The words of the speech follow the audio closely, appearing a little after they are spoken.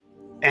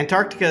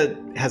Antarctica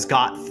has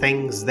got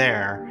things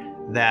there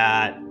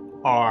that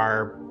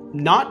are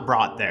not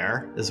brought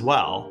there as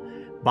well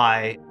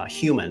by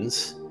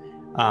humans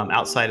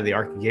outside of the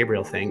Ark of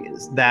Gabriel thing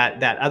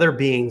that other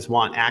beings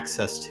want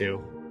access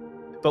to.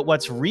 But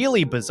what's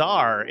really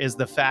bizarre is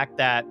the fact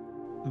that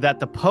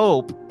the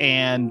Pope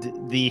and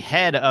the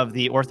head of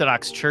the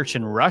Orthodox Church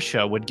in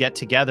Russia would get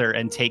together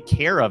and take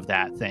care of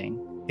that thing.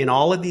 In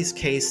all of these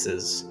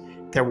cases,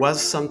 there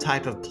was some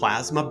type of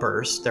plasma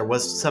burst. There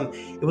was some,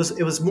 it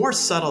was more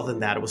subtle than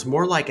that. It was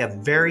more like a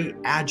very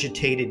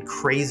agitated,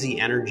 crazy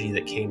energy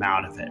that came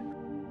out of it.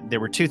 There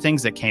were two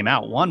things that came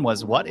out. One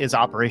was, what is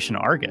Operation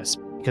Argus?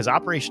 Because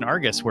Operation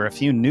Argus, where a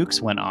few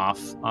nukes went off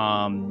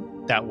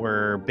that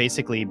were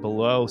basically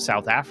below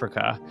South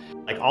Africa.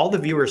 Like, all the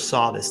viewers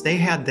saw this. They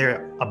had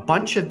a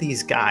bunch of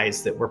these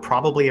guys that were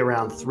probably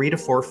around 3 to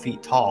 4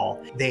 feet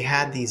tall. They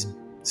had these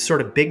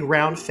sort of big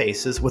round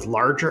faces with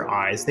larger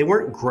eyes. They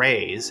weren't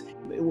grays.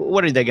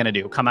 What are they going to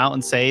do? Come out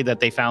and say that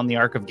they found the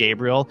Ark of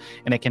Gabriel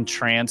and it can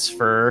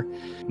transfer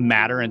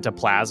matter into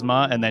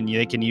plasma and then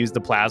they can use the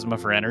plasma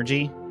for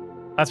energy?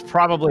 That's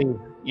probably,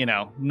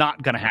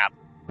 not going to happen.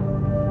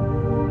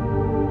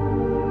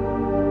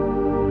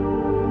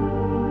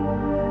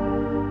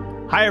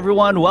 Hi,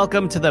 everyone.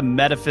 Welcome to the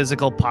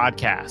Metaphysical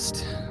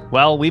podcast.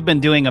 Well, we've been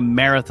doing a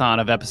marathon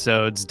of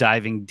episodes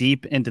diving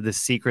deep into the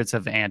secrets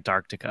of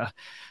Antarctica.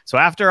 So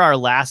after our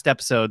last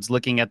episodes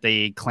looking at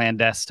the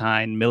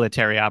clandestine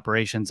military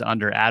operations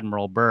under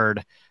Admiral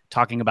Byrd,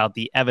 talking about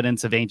the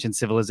evidence of ancient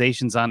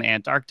civilizations on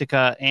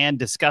Antarctica, and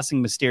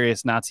discussing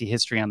mysterious Nazi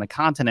history on the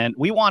continent,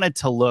 we wanted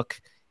to look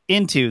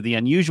into the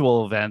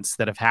unusual events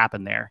that have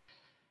happened there.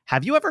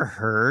 Have you ever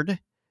heard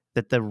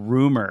that the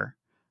rumor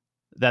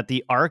that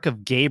the Ark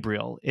of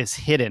Gabriel is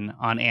hidden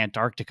on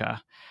Antarctica?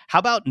 How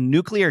about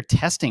nuclear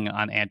testing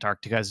on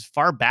Antarctica as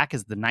far back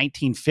as the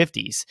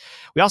 1950s?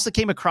 We also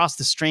came across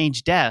the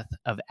strange death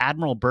of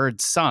Admiral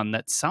Byrd's son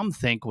that some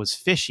think was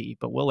fishy,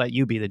 but we'll let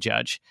you be the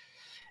judge.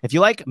 If you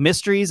like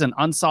mysteries and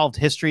unsolved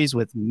histories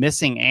with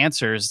missing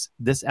answers,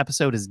 this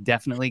episode is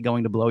definitely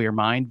going to blow your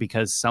mind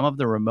because some of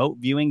the remote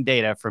viewing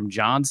data from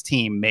John's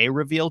team may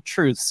reveal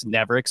truths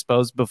never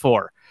exposed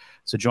before.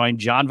 So join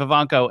John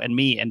Vivanco and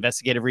me,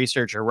 investigative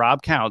researcher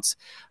Rob Counts,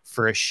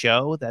 for a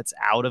show that's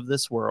out of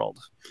this world.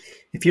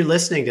 If you're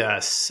listening to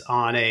us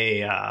on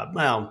a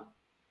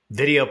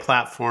video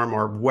platform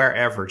or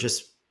wherever,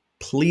 just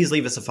please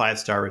leave us a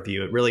 5-star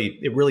review. It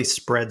really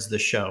spreads the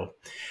show.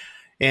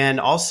 And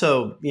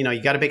also, you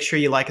got to make sure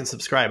you like and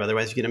subscribe.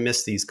 Otherwise, you're going to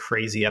miss these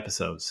crazy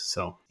episodes.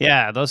 So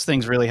yeah, those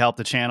things really help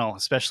the channel,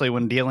 especially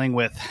when dealing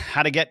with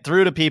how to get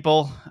through to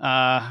people,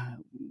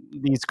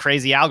 these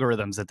crazy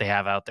algorithms that they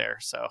have out there.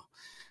 So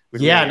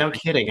yeah, no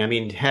kidding. I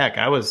mean, heck,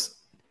 I was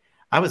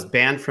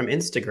banned from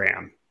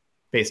Instagram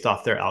based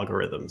off their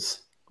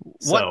algorithms.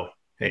 So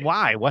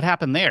why? What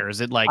happened there?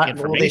 Is it like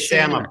information? Well, they say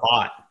I'm a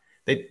bot.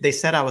 They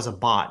said I was a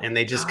bot, and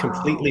they just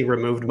completely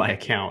removed my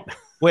account.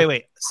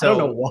 Wait. So I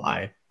don't know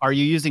why. Are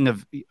you using a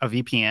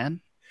VPN?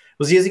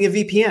 Was using a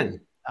VPN.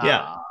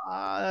 Yeah.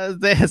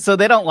 So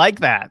they don't like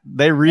that.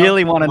 They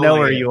really want to know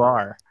where you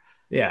are.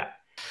 Yeah.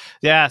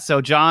 Yeah. So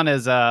John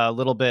is a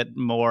little bit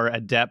more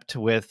adept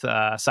with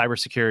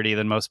cybersecurity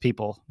than most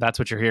people. That's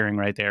what you're hearing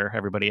right there,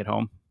 everybody at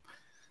home.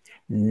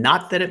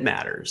 Not that it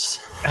matters.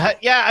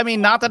 Yeah, I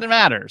mean, not that it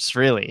matters,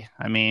 really.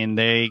 I mean,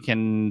 they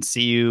can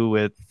see you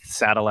with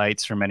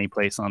satellites from any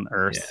place on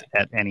Earth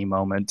at any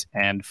moment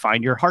and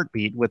find your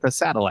heartbeat with a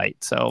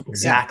satellite. So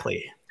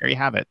exactly. Yeah, there you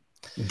have it.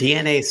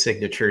 DNA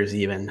signatures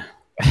even.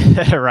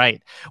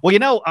 Right.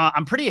 Well,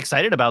 I'm pretty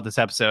excited about this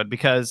episode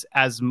because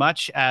as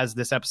much as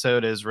this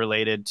episode is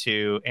related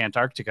to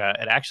Antarctica,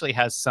 it actually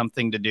has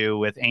something to do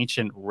with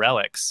ancient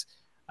relics.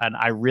 And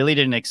I really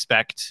didn't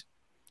expect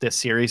this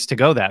series to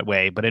go that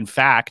way. But in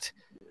fact,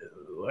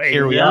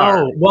 here we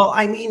are. Well,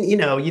 I mean,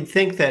 you'd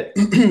think that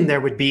there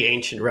would be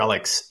ancient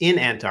relics in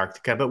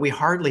Antarctica, but we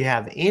hardly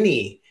have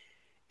any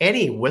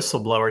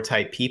whistleblower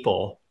type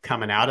people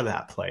coming out of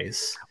that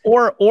place,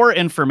 or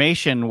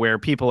information where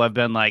people have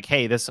been like,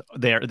 hey,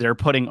 they're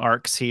putting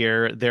arcs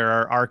here, there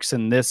are arcs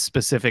in this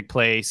specific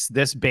place,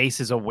 this base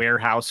is a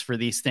warehouse for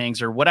these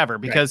things or whatever.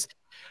 Because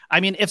right. I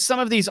mean, if some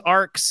of these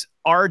arcs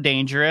are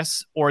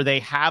dangerous or they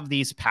have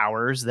these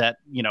powers that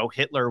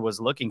Hitler was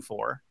looking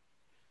for,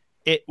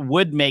 it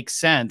would make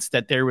sense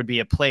that there would be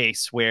a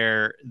place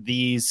where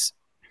these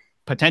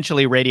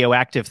potentially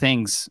radioactive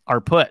things are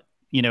put,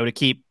 to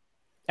keep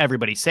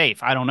everybody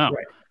safe. I don't know.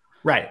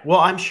 Right. Well,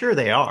 I'm sure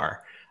they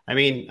are. I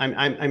mean,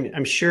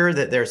 I'm sure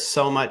that there's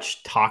so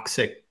much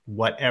toxic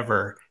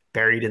whatever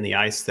buried in the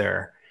ice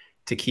there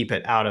to keep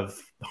it out of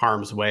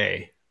harm's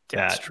way.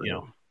 That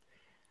I'm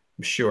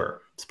sure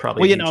it's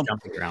probably a huge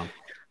dumping ground.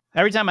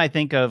 Every time I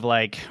think of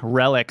like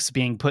relics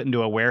being put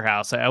into a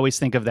warehouse, I always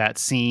think of that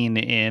scene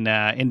in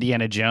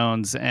Indiana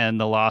Jones and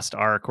the Lost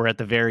Ark, where at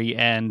the very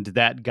end,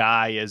 that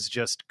guy is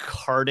just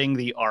carting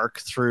the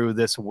Ark through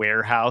this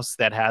warehouse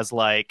that has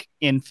like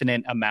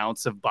infinite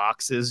amounts of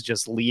boxes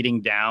just leading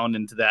down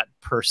into that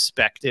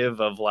perspective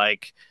of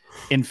like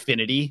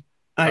infinity.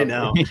 I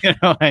know. You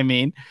know what I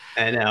mean?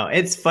 I know.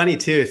 It's funny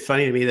too. It's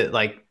funny to me that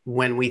like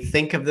when we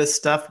think of this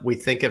stuff, we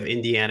think of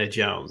Indiana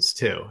Jones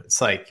too. It's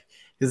like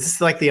this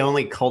is like the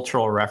only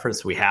cultural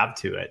reference we have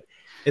to it.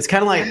 It's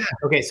kind of like, Yeah.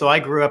 okay, so I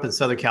grew up in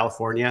Southern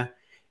California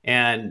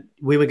and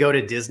we would go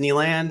to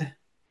Disneyland,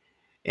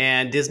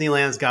 and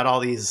Disneyland's got all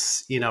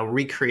these,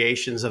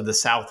 recreations of the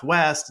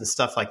Southwest and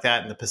stuff like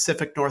that, and the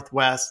Pacific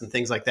Northwest and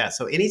things like that.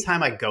 So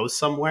anytime I go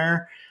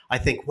somewhere, I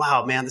think,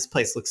 wow, man, this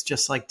place looks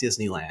just like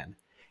Disneyland.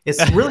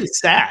 It's really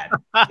sad.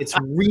 It's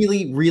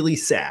really, really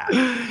sad.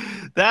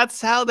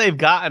 That's how they've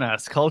gotten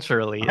us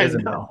culturally, I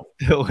isn't know.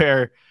 it?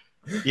 Where,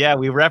 yeah,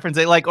 we reference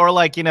it like, or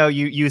like,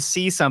 you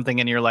see something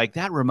and you're like,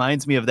 that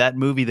reminds me of that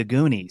movie, The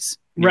Goonies.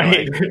 And you're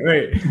Right,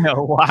 like,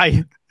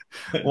 right,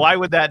 why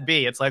would that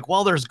be? It's like,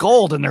 well, there's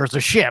gold and there's a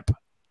ship.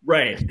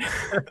 right.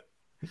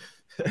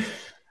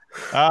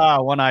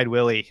 One-eyed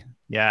Willie.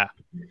 Yeah.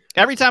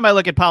 Every time I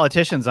look at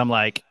politicians, I'm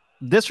like,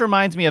 this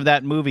reminds me of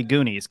that movie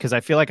Goonies because I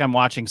feel like I'm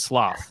watching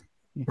Sloth.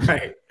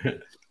 Right.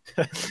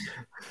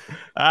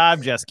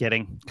 I'm just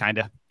kidding, kind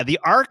of. The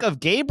Ark of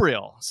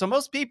Gabriel. So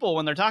most people,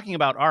 when they're talking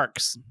about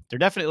arks, they're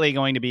definitely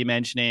going to be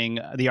mentioning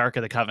the Ark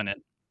of the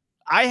Covenant.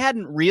 I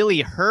hadn't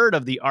really heard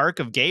of the Ark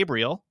of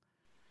Gabriel.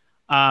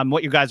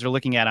 What you guys are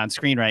looking at on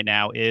screen right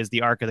now is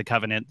the Ark of the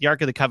Covenant. The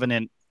Ark of the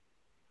Covenant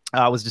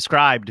was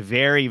described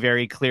very,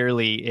 very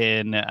clearly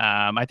in,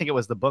 I think it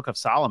was the Book of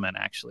Solomon,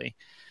 actually,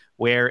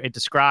 where it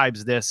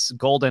describes this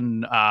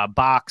golden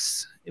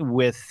box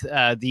with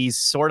these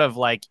sort of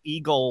like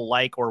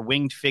eagle-like or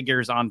winged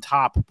figures on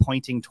top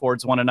pointing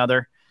towards one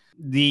another.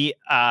 The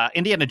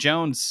Indiana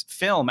Jones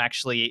film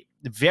actually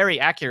very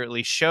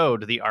accurately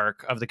showed the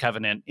Ark of the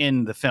Covenant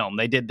in the film.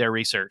 They did their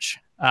research.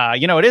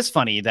 It is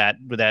funny that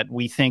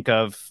we think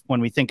of,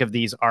 when we think of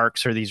these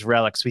arks or these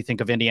relics, we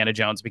think of Indiana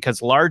Jones,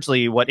 because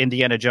largely what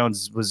Indiana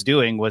Jones was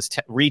doing was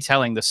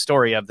retelling the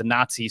story of the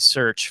Nazi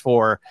search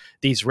for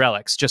these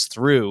relics just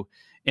through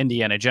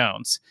Indiana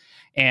Jones.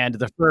 And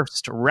the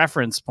first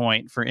reference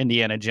point for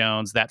Indiana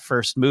Jones, that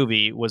first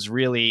movie, was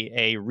really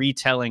a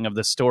retelling of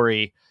the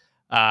story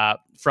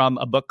from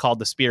a book called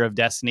The Spear of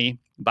Destiny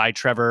by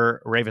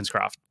Trevor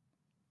Ravenscroft.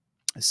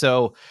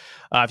 So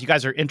if you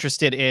guys are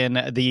interested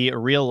in the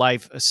real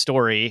life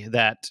story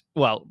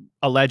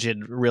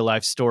alleged real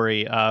life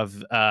story of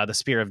the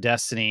Spear of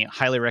Destiny,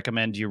 highly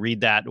recommend you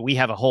read that. We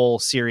have a whole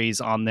series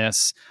on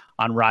this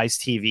on Rise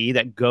TV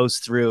that goes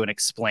through and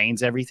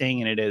explains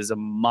everything, and it is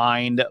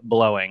mind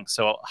blowing.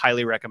 So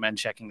highly recommend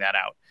checking that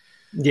out.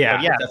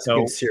 Yeah, that's a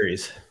good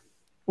series.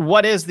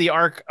 What is the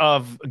Ark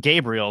of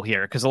Gabriel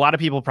here? Because a lot of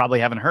people probably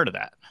haven't heard of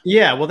that.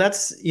 Yeah, well,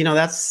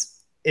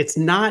 it's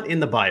not in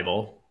the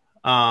Bible.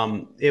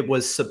 It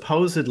was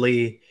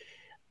supposedly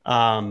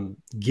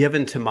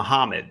given to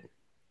Muhammad,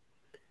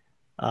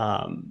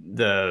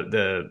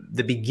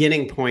 the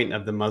beginning point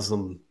of the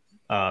Muslim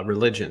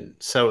religion.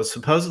 So it's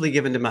supposedly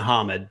given to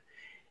Muhammad,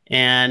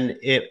 and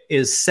it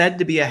is said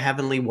to be a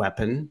heavenly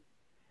weapon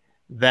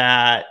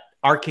that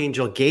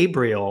Archangel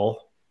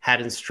Gabriel had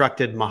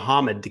instructed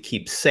Muhammad to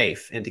keep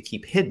safe and to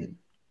keep hidden.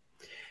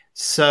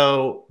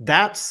 So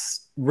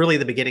that's really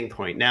the beginning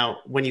point. Now,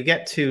 when you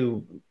get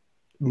to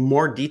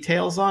more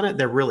details on it,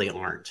 there really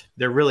aren't.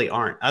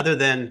 Other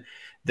than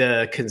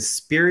the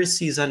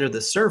conspiracies under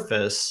the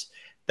surface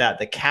that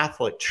the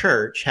Catholic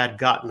Church had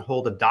gotten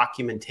hold of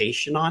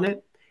documentation on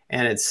it,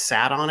 and it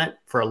sat on it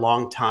for a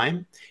long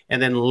time,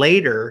 and then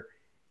later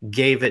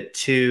gave it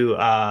to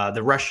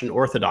the Russian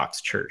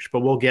Orthodox Church. But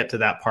we'll get to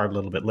that part a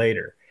little bit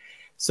later.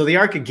 So the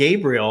Ark of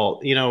Gabriel,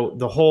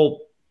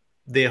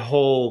 the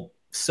whole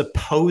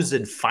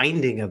supposed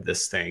finding of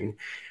this thing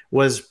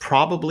was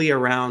probably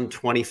around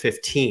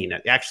 2015,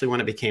 actually, when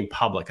it became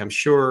public. I'm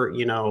sure,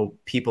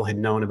 people had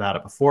known about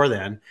it before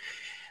then,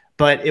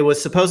 but it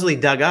was supposedly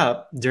dug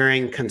up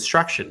during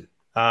construction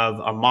of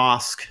a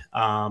mosque,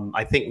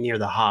 I think near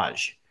the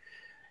Hajj.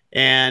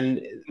 And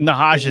the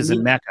Hajj is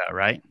in Mecca,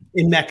 right?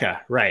 In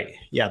Mecca, right.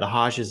 Yeah, the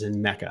Hajj is in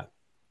Mecca.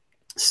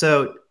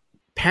 So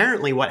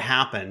apparently what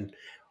happened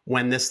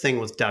when this thing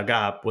was dug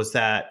up was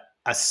that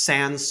a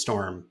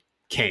sandstorm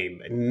came,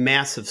 a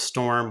massive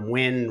storm,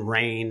 wind,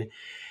 rain,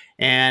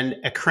 and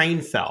a crane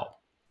fell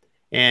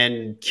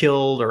and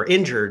killed or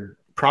injured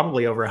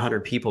probably over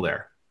 100 people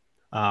there.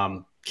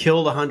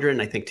 Killed 100,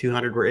 and I think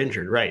 200 were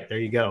injured. Right, there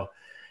you go.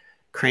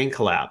 Crane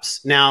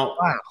collapse. Now,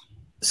 wow.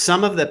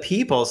 Some of the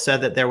people said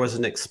that there was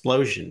an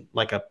explosion,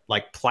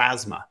 like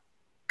plasma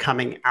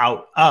coming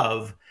out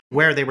of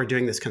where they were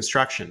doing this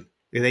construction.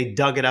 They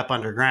dug it up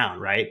underground,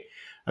 right?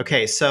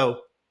 Okay,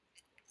 so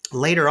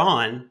later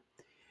on,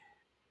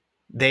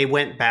 they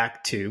went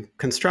back to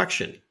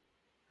construction,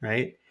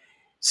 right?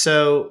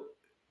 So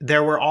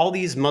there were all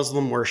these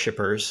Muslim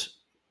worshipers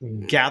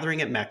gathering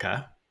at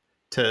Mecca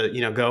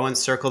to, go and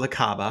circle the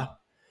Kaaba,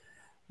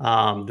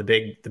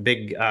 the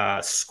big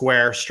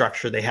square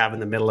structure they have in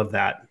the middle of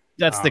that.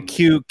 That's the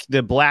cube,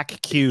 the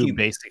black cube,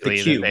 basically.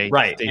 The cube,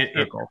 right? They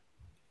circle.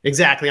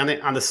 Exactly.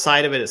 On the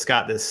side of it, it's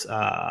got this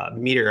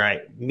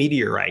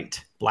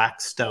meteorite, black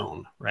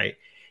stone, right?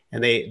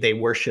 And they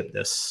worship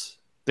this.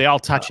 They all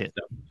touch it.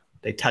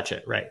 They touch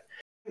it, right?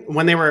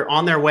 when they were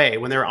on their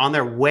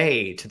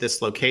way to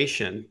this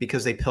location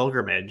because they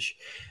pilgrimage,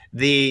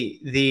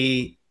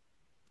 the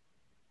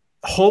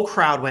whole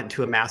crowd went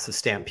to a massive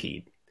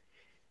stampede.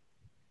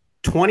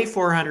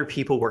 2,400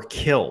 people were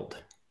killed.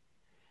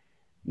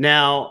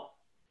 Now,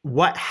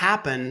 what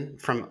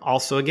happened from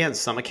also, again,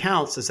 some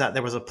accounts is that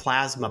there was a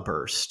plasma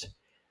burst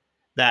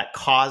that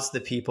caused the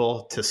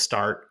people to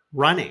start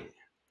running,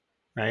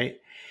 right?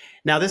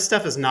 Now, this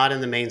stuff is not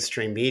in the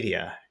mainstream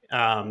media.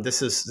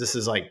 This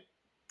is like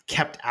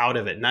kept out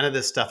of it. None of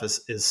this stuff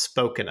is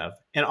spoken of.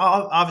 And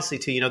obviously,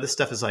 too, this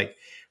stuff is like,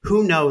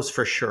 who knows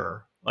for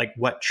sure, like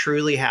what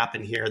truly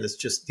happened here.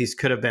 These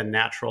could have been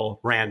natural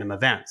random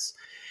events.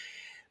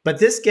 But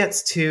this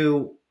gets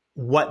to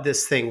what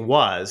this thing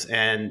was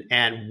and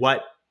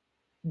what,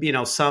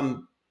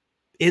 some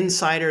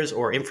insiders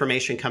or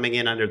information coming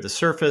in under the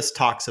surface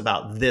talks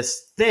about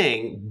this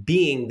thing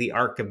being the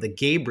Ark of the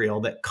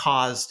Gabriel that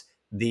caused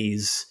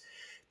these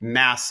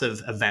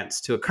massive events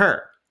to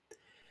occur.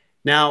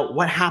 Now,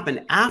 what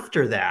happened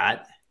after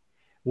that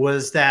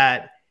was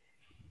that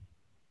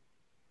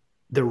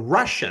the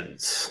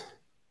Russians,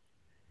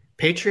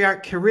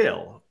 Patriarch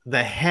Kirill,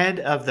 the head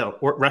of the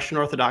Russian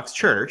Orthodox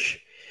Church,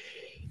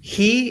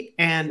 he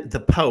and the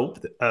Pope,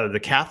 the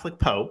Catholic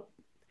Pope,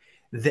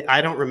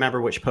 I don't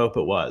remember which Pope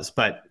it was,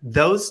 but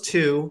those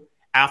two,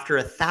 after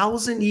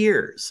 1,000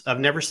 years of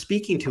never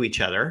speaking to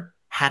each other,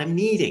 had a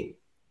meeting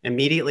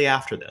immediately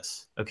after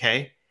this,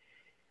 okay?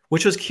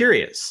 Which was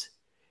curious.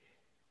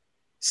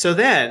 So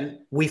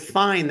then we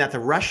find that the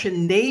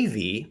Russian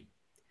Navy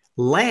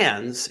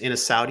lands in a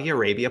Saudi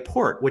Arabia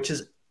port, which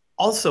is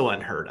also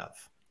unheard of.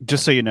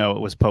 Just so you know,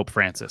 it was Pope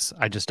Francis.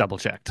 I just double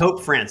checked.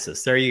 Pope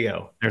Francis. There you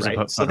go. There's right?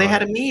 a Pope. So they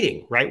had a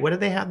meeting, right? What did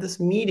they have this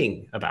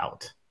meeting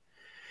about?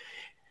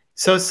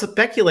 So it's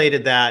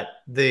speculated that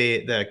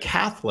the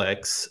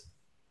Catholics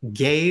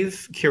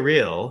gave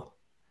Kirill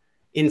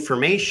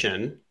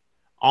information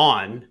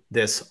on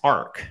this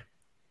ark.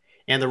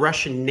 And the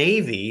Russian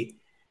Navy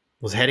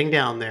was heading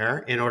down there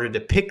in order to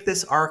pick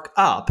this ark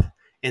up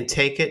and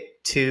take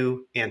it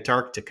to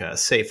Antarctica, a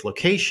safe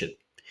location.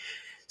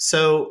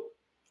 So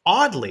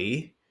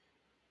oddly,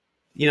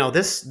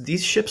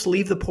 these ships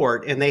leave the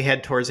port and they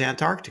head towards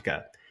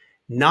Antarctica.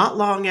 Not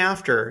long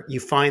after,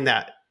 you find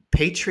that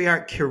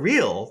Patriarch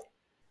Kirill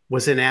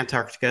was in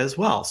Antarctica as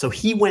well. So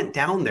he went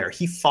down there.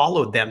 He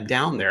followed them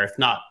down there. If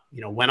not,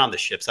 went on the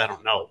ships. I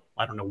don't know.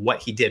 I don't know what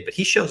he did, but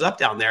he shows up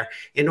down there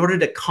in order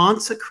to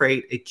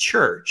consecrate a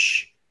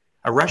church,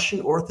 a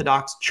Russian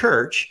Orthodox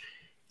church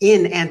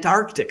in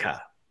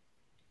Antarctica.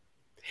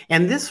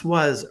 And this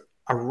was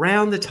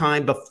around the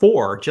time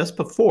just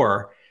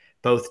before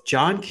both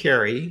John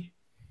Kerry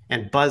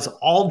and Buzz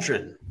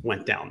Aldrin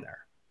went down there.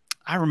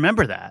 I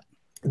remember that.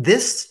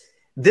 This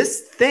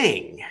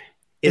thing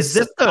is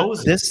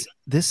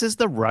this is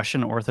the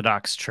Russian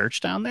Orthodox Church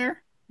down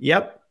there?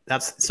 Yep.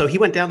 So he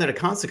went down there to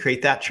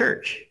consecrate that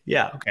church.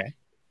 Yeah. Okay.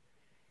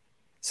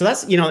 So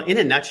that's, in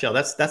a nutshell,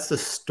 that's the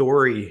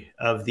story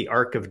of the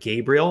Ark of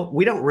Gabriel.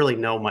 We don't really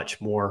know much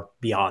more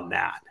beyond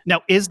that.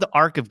 Now, is the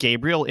Ark of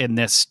Gabriel in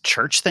this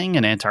church thing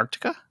in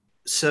Antarctica?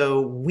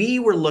 So we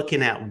were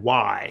looking at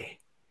why.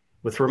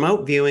 With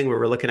remote viewing, we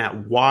were looking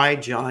at why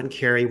John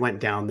Kerry went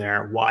down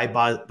there, why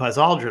Buzz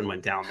Aldrin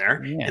went down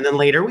there. Yeah. And then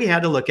later we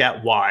had to look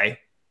at why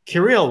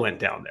Kirill went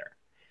down there.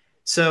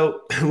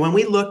 So when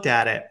we looked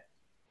at it,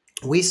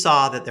 we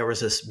saw that there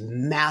was this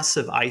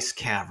massive ice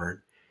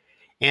cavern.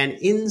 And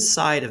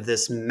inside of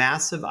this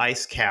massive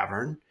ice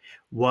cavern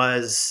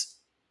was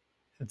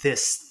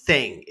this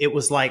thing. It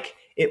was like,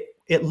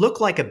 it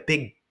looked like a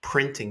big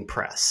printing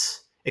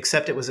press,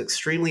 except it was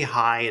extremely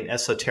high in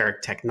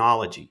esoteric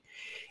technology.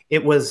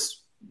 It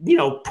was,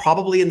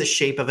 probably in the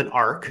shape of an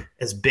ark,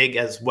 as big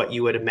as what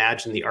you would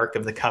imagine the Ark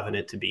of the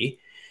Covenant to be.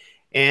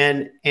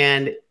 And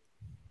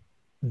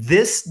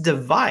this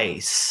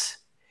device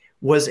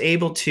was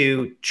able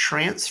to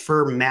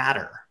transfer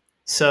matter.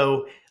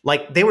 So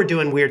like they were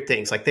doing weird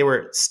things, like they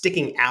were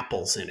sticking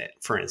apples in it,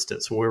 for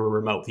instance, when we were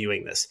remote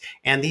viewing this.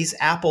 And these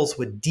apples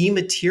would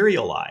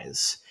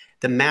dematerialize.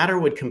 The matter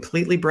would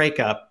completely break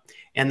up.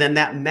 And then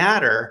that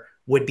matter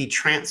would be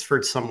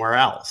transferred somewhere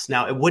else.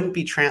 Now, it wouldn't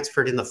be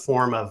transferred in the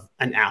form of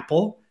an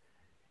apple.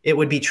 It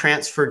would be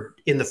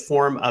transferred in the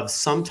form of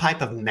some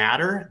type of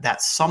matter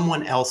that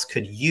someone else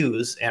could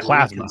use and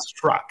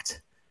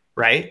reconstruct,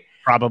 right?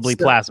 Probably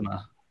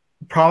plasma.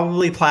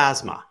 Probably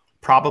plasma.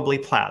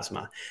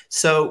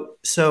 So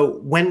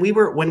when we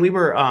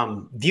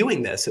were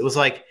viewing this, it was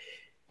like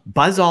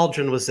Buzz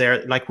Aldrin was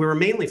there. Like we were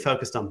mainly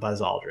focused on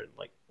Buzz Aldrin.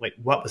 Like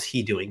what was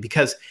he doing?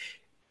 Because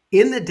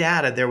in the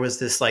data, there was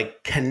this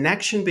like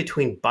connection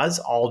between Buzz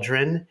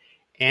Aldrin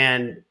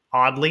and,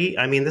 oddly,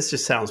 I mean, this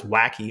just sounds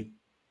wacky,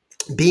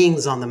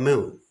 beings on the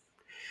moon.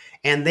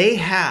 And they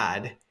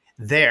had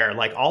there,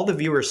 like all the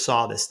viewers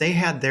saw this, they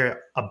had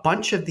there a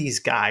bunch of these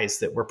guys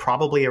that were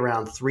probably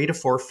around 3 to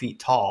 4 feet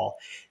tall.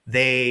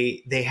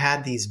 They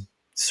had these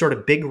sort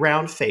of big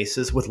round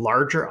faces with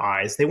larger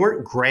eyes. They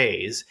weren't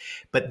grays,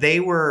 but they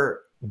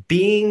were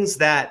beings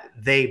that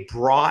they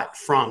brought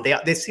from,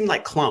 they seemed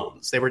like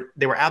clones. They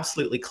were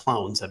absolutely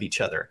clones of each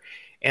other,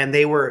 and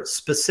they were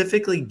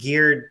specifically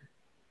geared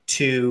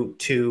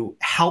to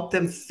help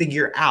them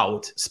figure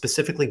out,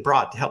 specifically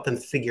brought to help them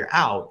figure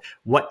out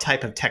what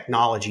type of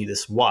technology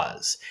this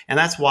was. And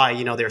that's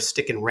why, they're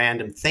sticking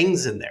random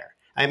things in there.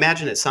 I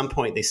imagine at some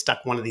point they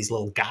stuck one of these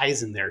little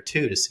guys in there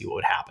too to see what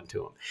would happen to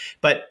them.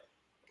 But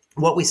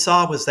what we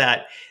saw was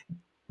that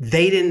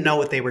they didn't know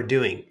what they were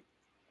doing.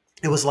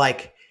 It was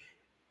like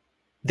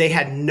they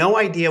had no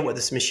idea what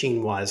this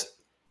machine was,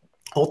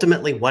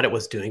 ultimately what it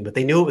was doing, but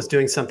they knew it was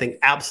doing something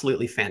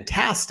absolutely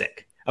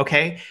fantastic.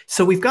 Okay.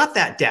 So we've got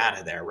that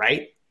data there,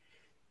 right?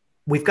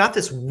 We've got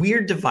this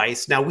weird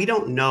device. Now, we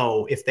don't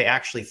know if they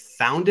actually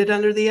found it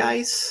under the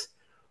ice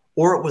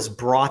or it was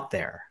brought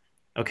there.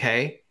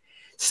 Okay.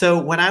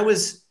 So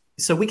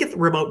we get the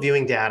remote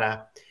viewing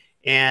data,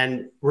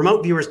 and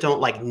remote viewers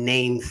don't like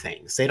name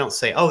things. They don't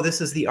say, oh,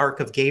 this is the Ark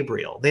of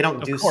Gabriel. They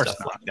don't do stuff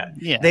like that.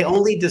 Yeah. They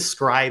only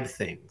describe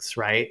things,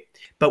 right?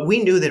 But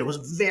we knew that it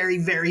was very,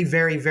 very,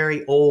 very,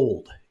 very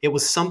old. It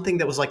was something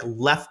that was like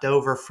left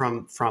over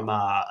from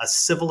a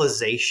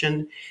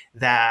civilization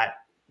that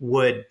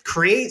would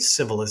create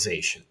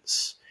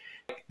civilizations.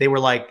 They were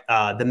like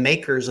the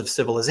makers of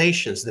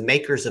civilizations, the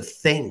makers of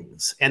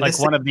things. And like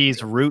one of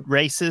these root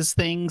races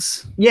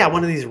things? Yeah,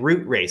 one of these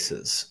root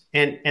races.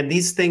 And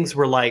these things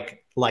were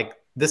like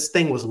this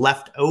thing was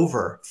left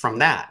over from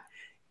that,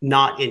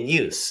 not in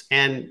use.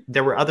 And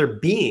there were other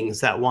beings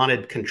that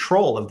wanted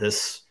control of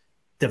this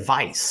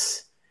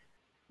device.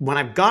 When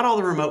I've got all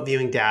the remote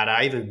viewing data,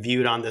 I even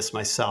viewed on this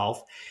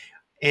myself,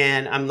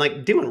 and I'm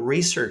like doing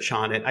research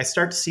on it, I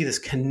start to see this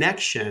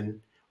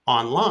connection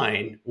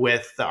online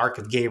with the Ark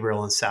of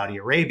Gabriel in Saudi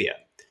Arabia.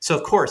 So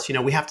of course,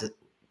 we have to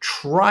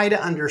try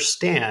to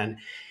understand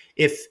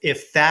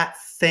if that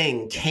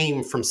thing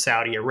came from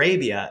Saudi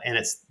Arabia and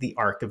it's the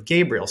Ark of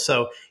Gabriel.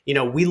 So,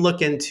 we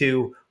look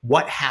into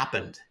what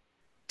happened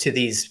to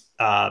these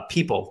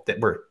people that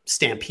were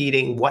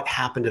stampeding, what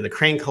happened to the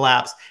crane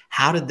collapse,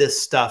 how did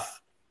this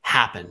stuff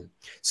happen?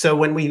 So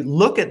when we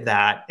look at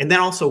that, and then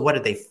also what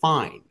did they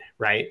find,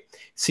 right?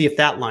 See if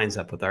that lines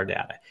up with our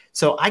data.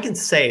 So I can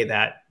say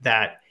that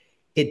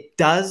it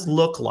does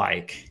look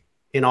like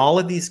in all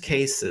of these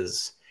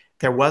cases,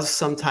 there was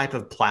some type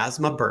of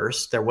plasma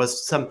burst. There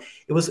was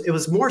it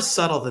was more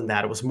subtle than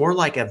that. It was more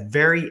like a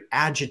very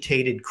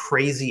agitated,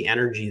 crazy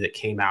energy that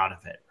came out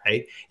of it,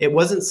 right? It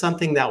wasn't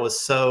something that was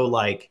so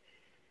like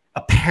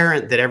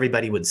apparent that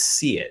everybody would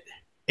see it.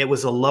 It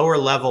was a lower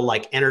level,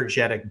 like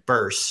energetic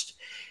burst.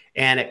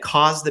 And it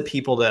caused the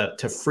people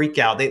to freak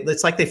out.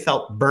 It's like they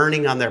felt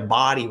burning on their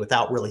body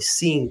without really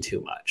seeing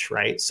too much,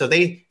 right? So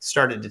they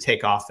started to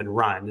take off and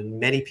run, and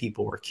many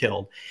people were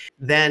killed.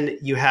 Then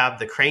you have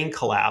the crane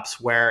collapse,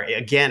 where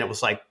again it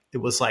was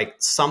like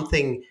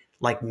something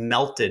like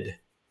melted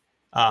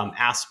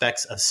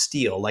aspects of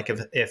steel. Like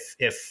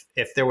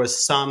if there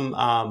was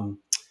some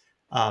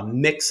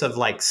mix of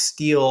like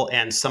steel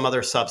and some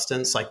other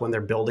substance, like when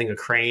they're building a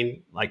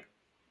crane, like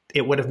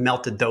it would have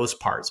melted those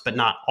parts, but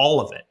not all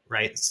of it,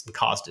 right? It's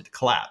caused it to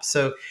collapse.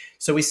 So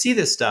we see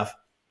this stuff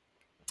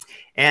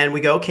and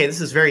we go, okay,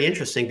 this is very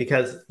interesting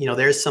because,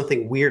 there's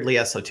something weirdly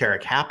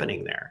esoteric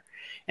happening there.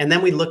 And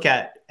then we look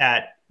at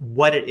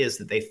what it is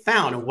that they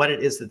found, and what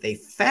it is that they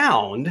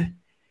found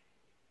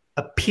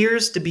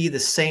appears to be the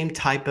same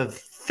type of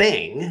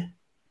thing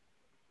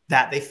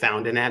that they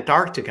found in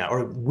Antarctica,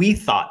 or we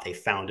thought they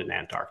found in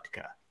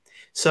Antarctica.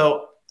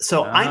 So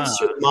I'm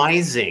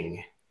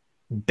surmising,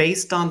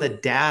 based on the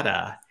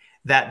data,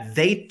 that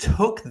they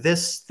took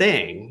this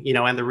thing,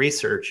 and the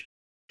research,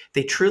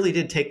 they truly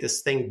did take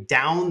this thing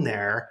down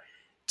there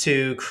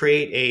to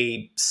create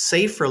a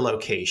safer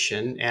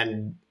location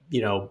and,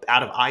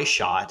 out of eye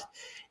shot,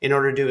 in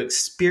order to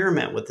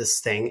experiment with this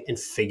thing and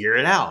figure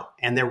it out.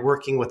 And they're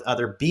working with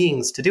other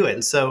beings to do it.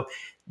 And so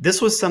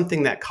this was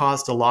something that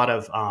caused a lot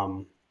of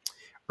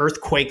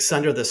earthquakes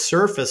under the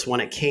surface when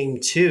it came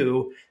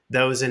to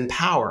those in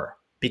power,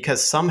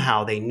 because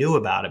somehow they knew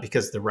about it,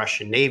 because the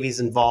Russian Navy's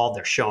involved.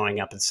 They're showing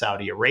up in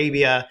Saudi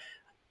Arabia,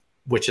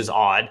 which is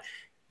odd.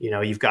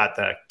 You've got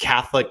the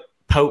Catholic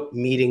Pope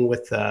meeting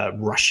with the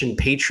Russian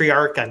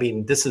Patriarch. I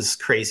mean, this is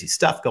crazy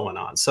stuff going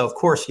on. So of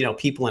course,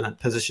 people in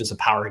positions of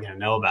power are going to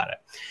know about it.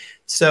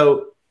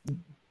 So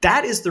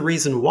that is the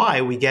reason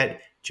why we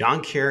get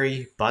John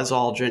Kerry, Buzz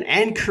Aldrin,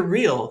 and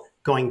Kirill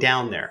going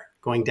down there,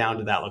 going down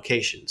to that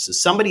location. So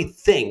somebody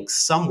thinks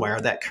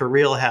somewhere that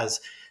Kirill has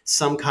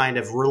some kind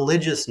of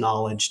religious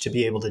knowledge to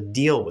be able to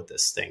deal with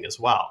this thing as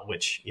well,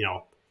 which,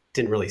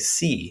 didn't really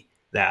see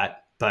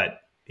that, but,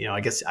 I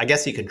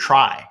guess you could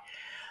try.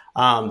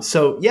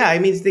 So yeah, I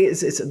mean,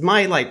 it's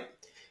my like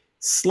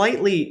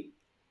slightly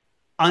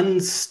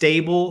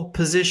unstable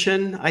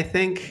position, I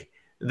think,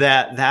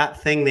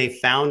 that thing they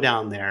found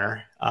down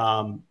there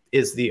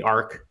is the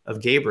Ark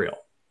of Gabriel.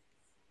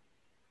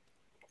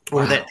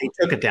 Or that they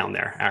took it down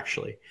there,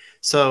 actually.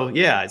 So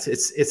yeah,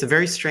 it's a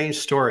very strange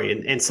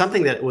story, and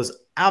something that was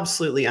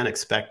absolutely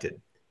unexpected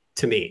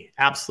to me.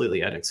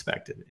 Absolutely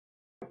unexpected.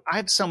 I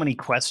have so many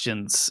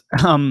questions.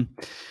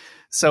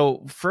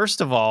 So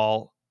first of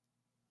all,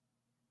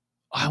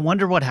 I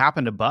wonder what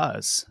happened to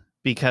Buzz,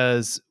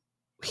 because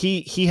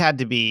he had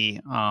to be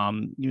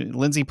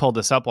Lindsay pulled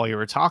this up while you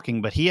were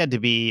talking, but he had to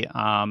be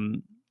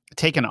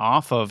taken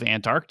off of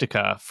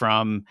Antarctica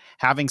from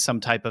having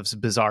some type of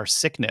bizarre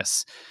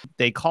sickness.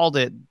 They called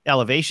it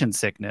elevation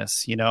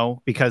sickness,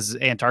 because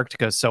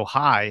Antarctica is so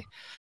high.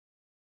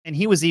 And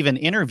he was even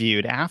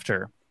interviewed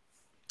after.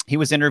 He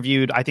was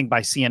interviewed, I think, by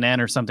CNN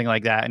or something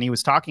like that. And he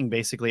was talking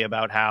basically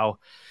about how,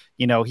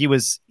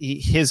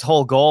 his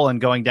whole goal in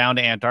going down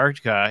to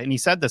Antarctica, and he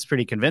said this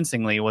pretty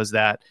convincingly, was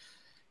that,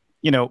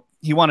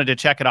 he wanted to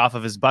check it off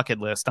of his bucket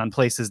list on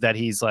places that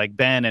he's like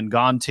been and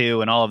gone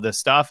to and all of this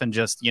stuff. And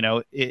just,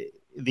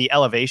 the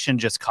elevation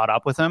just caught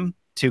up with him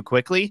too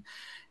quickly.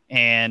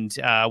 And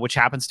which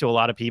happens to a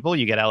lot of people.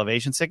 You get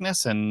elevation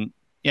sickness. And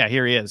yeah,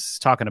 here he is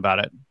talking about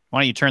it.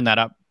 Why don't you turn that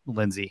up,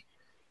 Lindsay?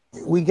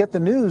 We get the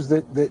news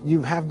that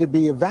you have to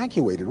be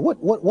evacuated.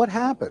 What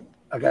happened?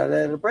 I got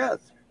out of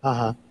breath.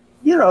 Uh-huh.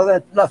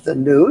 That's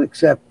nothing new,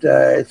 except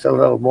it's a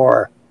little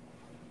more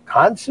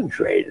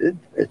concentrated.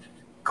 It's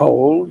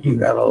cold. You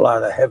got a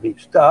lot of heavy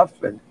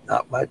stuff and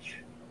not much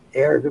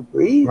air to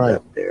breathe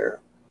up there.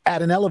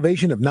 At an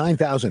elevation of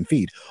 9,000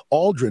 feet,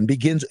 Aldrin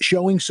begins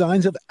showing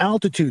signs of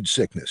altitude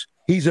sickness.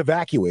 He's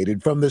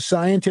evacuated from the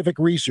scientific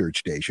research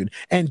station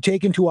and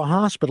taken to a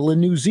hospital in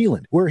New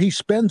Zealand, where he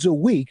spends a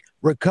week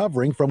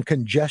recovering from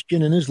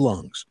congestion in his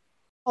lungs.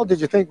 Oh,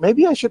 did you think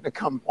maybe I shouldn't have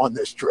come on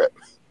this trip?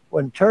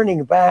 When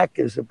turning back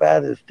is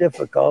about as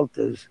difficult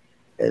as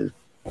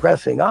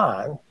pressing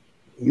on,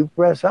 you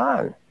press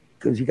on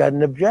because you got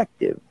an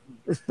objective,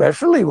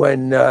 especially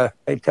when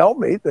they tell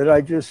me that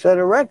I just set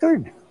a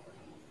record.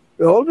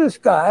 The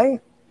oldest guy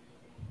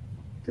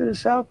to the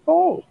South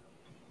Pole.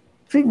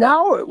 See,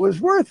 now it was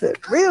worth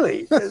it,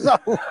 really.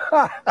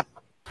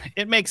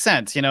 It makes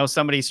sense.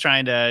 Somebody's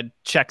trying to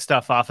check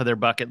stuff off of their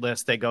bucket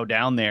list. They go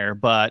down there.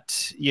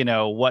 But,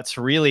 what's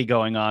really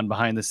going on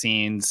behind the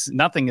scenes,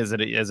 nothing as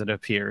it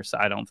appears,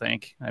 I don't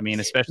think. I mean,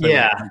 especially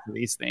when it comes to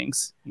these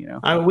things.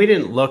 We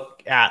didn't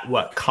look at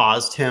what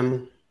caused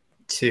him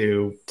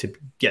to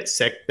get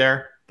sick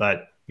there.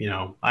 But,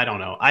 I don't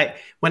know.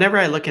 Whenever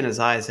I look in his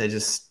eyes, I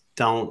just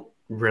don't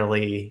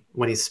really,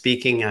 when he's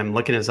speaking, I'm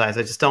looking in his eyes,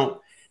 I just don't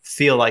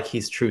feel like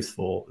he's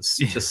truthful. It's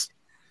just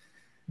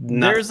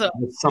there's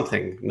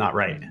something not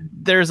right.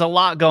 There's a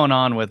lot going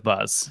on with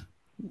Buzz.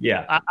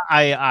 Yeah.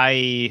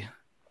 I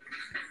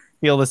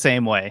feel the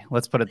same way.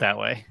 Let's put it that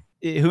way.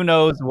 Who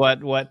knows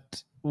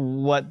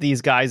what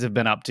these guys have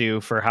been up to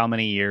for how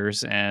many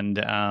years. And,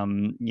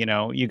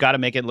 you got to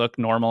make it look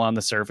normal on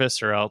the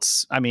surface, or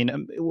else, I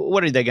mean,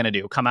 what are they going to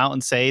do? Come out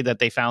and say that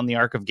they found the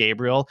Ark of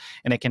Gabriel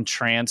and it can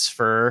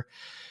transfer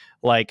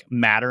like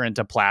matter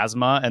into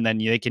plasma, and then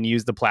they can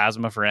use the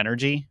plasma for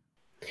energy?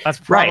 That's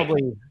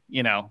probably,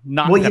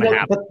 not going to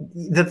happen.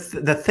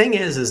 But the thing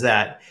is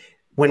that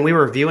when we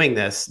were viewing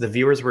this, the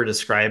viewers were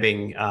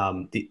describing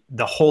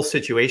the whole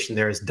situation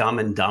there as Dumb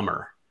and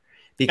Dumber,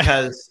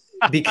 because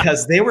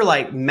they were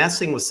like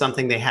messing with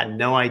something they had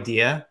no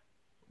idea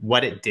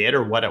what it did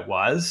or what it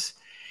was,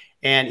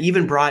 and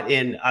even brought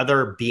in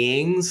other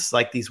beings,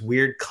 like these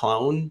weird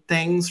clone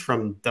things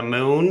from the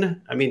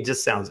moon. I mean, it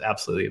just sounds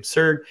absolutely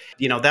absurd.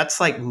 That's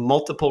like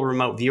multiple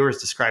remote viewers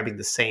describing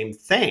the same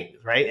thing,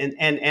 right?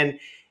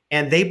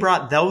 And they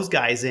brought those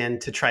guys in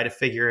to try to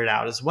figure it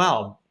out as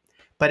well.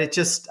 But it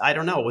just, I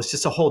don't know, it was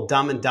just a whole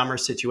Dumb and Dumber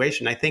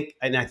situation. I think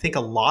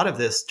a lot of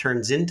this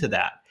turns into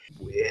that.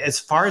 As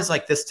far as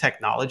like this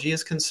technology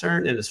is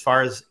concerned, and as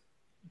far as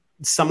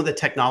some of the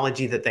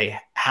technology that they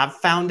have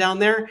found down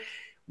there,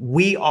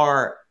 we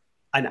are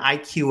an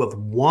IQ of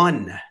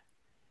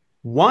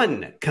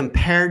one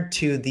compared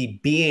to the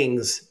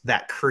beings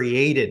that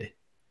created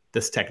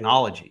this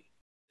technology.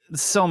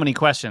 So many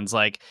questions.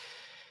 Like,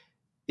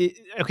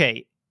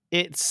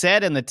 it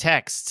said in the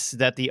texts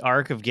that the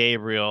Ark of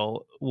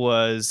Gabriel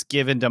was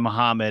given to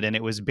Muhammad and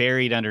it was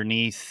buried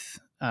underneath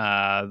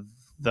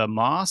the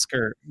mosque.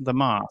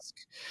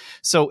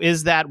 So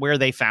is that where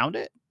they found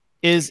it?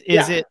 Is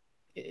it?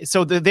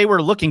 So they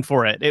were looking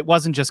for it. It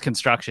wasn't just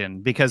construction,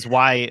 because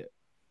why?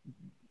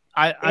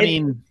 I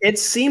mean, it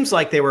seems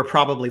like they were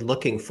probably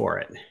looking for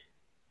it.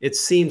 It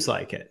seems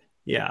like it.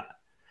 Yeah.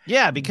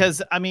 Yeah,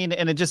 because I mean,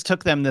 and it just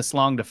took them this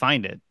long to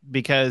find it,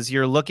 because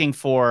you're looking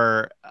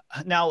for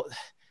a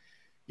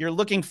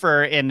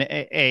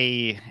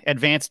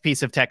advanced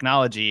piece of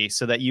technology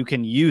so that you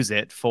can use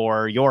it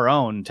for your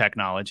own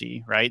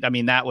technology, right? I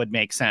mean, that would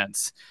make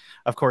sense.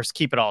 Of course,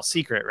 keep it all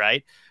secret,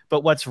 right?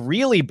 But what's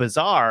really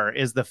bizarre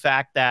is the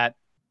fact that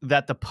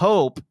the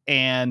Pope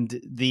and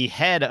the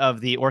head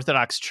of the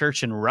Orthodox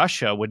Church in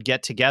Russia would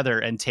get together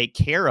and take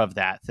care of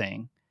that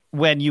thing,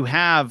 when you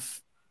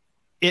have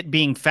it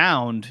being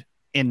found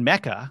in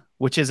Mecca,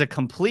 which is a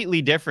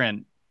completely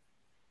different,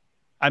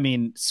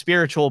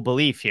 spiritual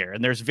belief here.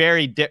 And there's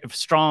very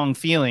strong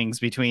feelings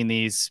between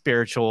these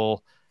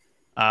spiritual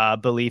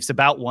beliefs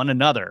about one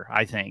another,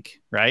 I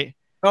think, right?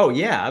 Oh,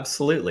 yeah,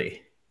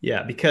 absolutely.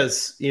 Yeah,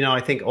 because,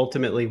 I think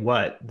ultimately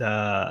what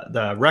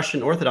the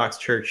Russian Orthodox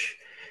Church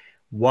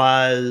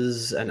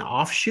was an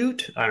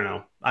offshoot. I don't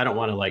know. I don't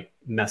want to like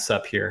mess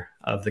up here,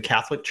 of the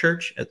Catholic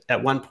Church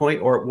at one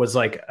point, or it was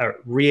like a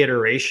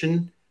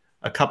reiteration,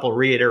 a couple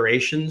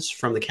reiterations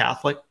from the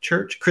Catholic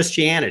Church,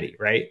 Christianity,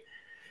 right?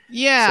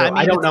 Yeah, I So I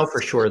mean, don't know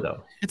for sure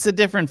though. it's a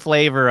different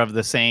flavor of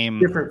the same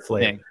Different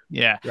flavor. thing.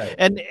 Yeah. Right.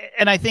 And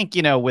I think,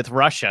 with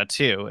Russia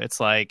too, it's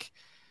like,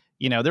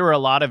 there were a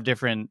lot of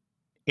different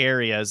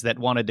areas that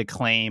wanted to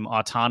claim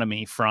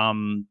autonomy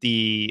from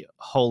the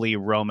Holy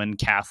Roman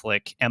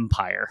Catholic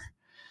Empire.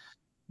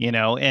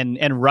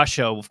 And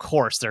Russia, of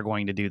course, they're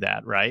going to do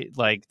that, right?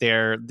 Like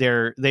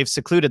they've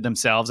secluded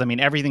themselves. I mean,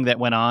 everything that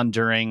went on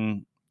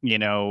during,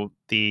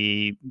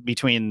 the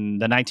between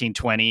the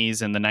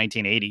 1920s and the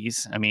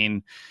 1980s, I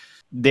mean,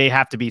 they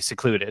have to be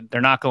secluded.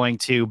 They're not going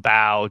to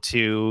bow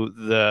to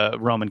the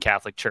Roman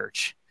Catholic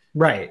Church.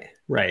 Right.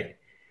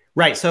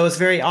 So it was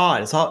very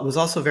odd. It was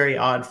also very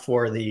odd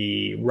for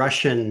the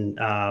Russian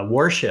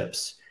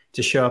warships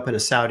to show up in a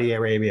Saudi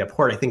Arabia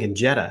port, I think in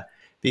Jeddah,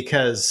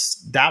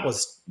 because that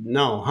was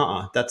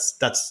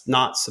that's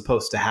not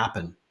supposed to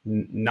happen.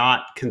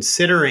 Not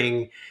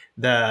considering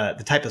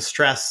the type of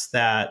stress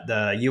that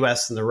the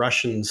U.S. and the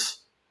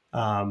Russians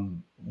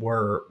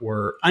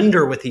were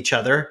under with each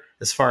other,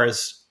 as far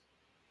as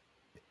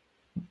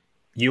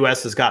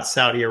U.S. has got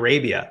Saudi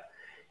Arabia,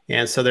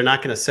 and so they're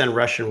not going to send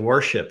Russian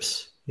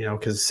warships,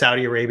 because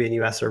Saudi Arabia and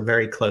U.S. are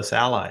very close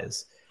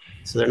allies.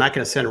 So they're not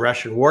going to send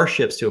Russian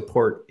warships to a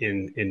port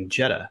in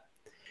Jeddah.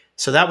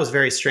 So that was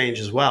very strange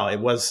as well. It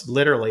was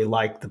literally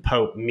like the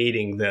Pope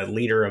meeting the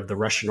leader of the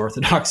Russian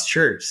Orthodox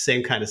Church,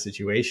 same kind of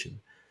situation.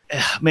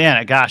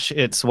 Man, gosh,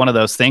 it's one of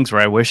those things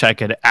where I wish I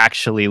could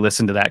actually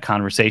listen to that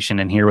conversation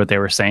and hear what they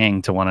were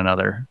saying to one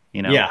another,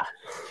 Yeah.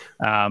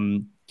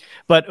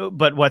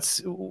 But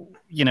what's,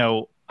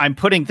 I'm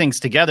putting things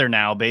together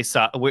now based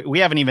on, we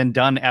haven't even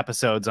done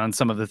episodes on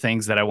some of the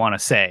things that I want to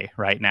say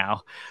right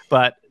now.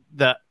 But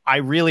I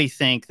really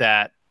think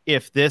that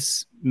if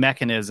this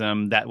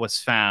mechanism that was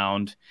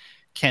found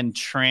can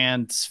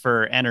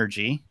transfer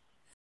energy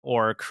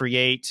or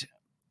create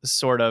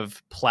sort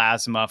of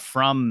plasma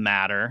from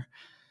matter,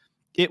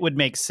 it would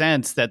make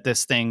sense that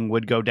this thing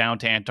would go down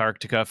to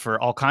Antarctica for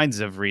all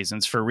kinds of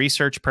reasons. For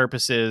research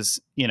purposes,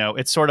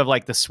 it's sort of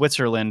like the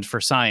Switzerland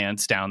for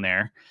science down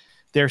there.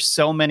 There's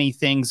so many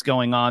things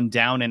going on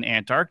down in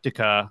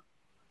Antarctica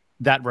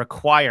that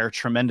require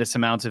tremendous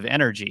amounts of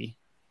energy,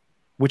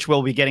 which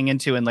we'll be getting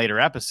into in later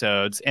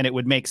episodes. And it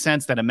would make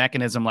sense that a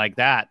mechanism like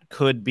that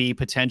could be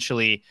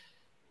potentially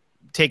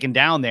taken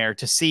down there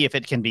to see if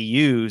it can be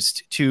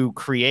used to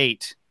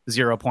create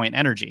 0 point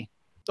energy.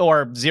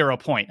 Or 0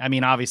 point. I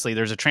mean, obviously,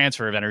 there's a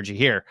transfer of energy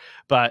here,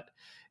 but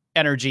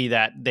energy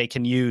that they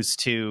can use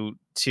to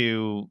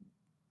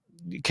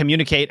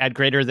communicate at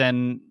greater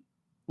than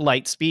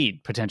light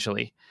speed,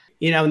 potentially.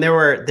 And there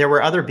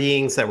were other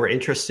beings that were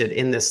interested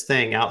in this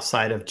thing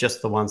outside of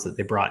just the ones that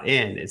they brought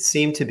in. It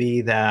seemed to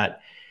be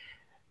that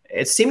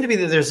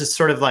there's this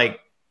sort of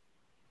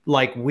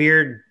like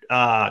weird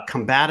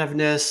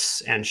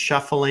combativeness and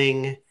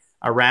shuffling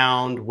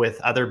around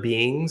with other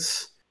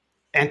beings.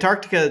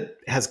 Antarctica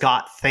has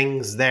got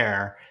things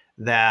there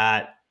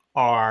that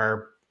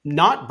are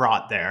not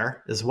brought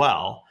there as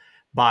well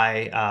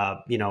by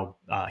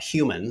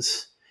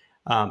humans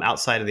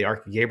outside of the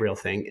Ark of Gabriel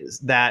thing,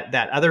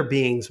 that other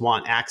beings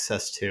want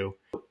access to.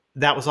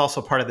 That was also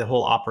part of the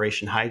whole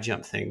Operation High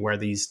Jump thing, where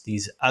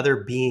these other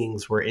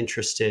beings were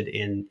interested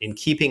in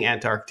keeping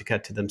Antarctica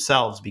to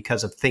themselves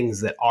because of things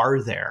that are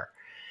there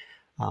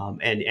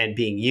and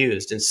being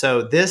used. And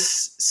so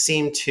this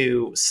seemed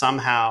to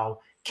somehow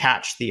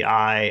catch the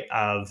eye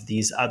of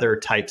these other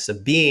types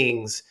of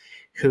beings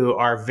who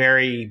are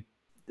very,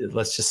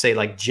 let's just say,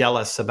 like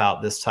jealous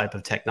about this type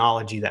of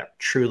technology, that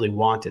truly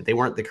want it. They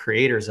weren't the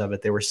creators of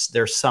it.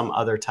 There's some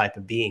other type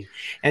of being.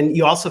 And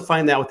you also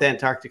find that with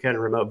Antarctica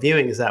and remote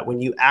viewing, is that when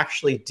you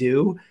actually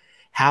do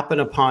happen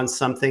upon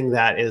something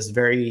that is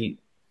very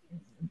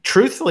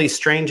truthfully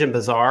strange and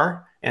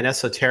bizarre and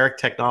esoteric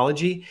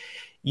technology,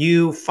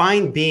 you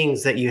find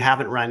beings that you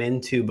haven't run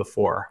into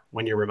before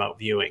when you're remote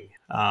viewing.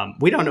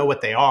 We don't know what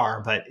they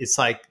are, but it's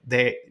like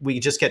we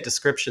just get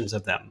descriptions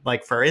of them.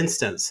 Like, for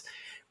instance,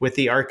 with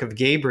the Ark of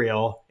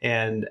Gabriel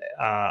and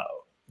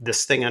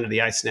this thing under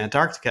the ice in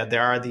Antarctica,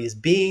 there are these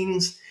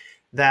beings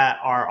that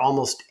are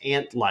almost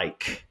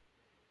ant-like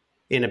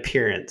in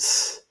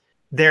appearance.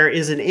 There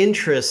is an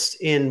interest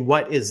in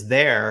what is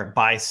there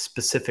by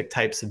specific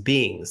types of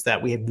beings that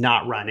we have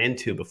not run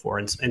into before.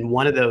 And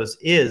one of those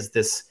is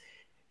this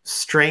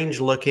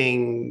strange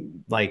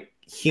looking, like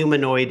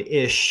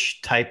humanoid-ish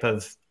type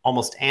of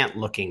almost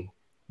ant-looking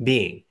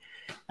being.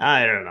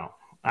 I don't know.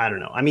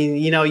 I mean,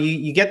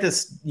 you get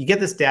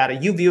this data,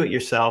 you view it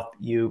yourself,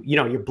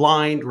 you're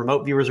blind,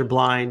 remote viewers are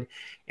blind,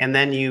 and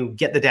then you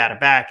get the data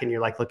back and you're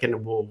like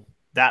looking, well,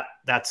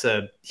 that's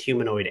a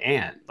humanoid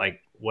ant.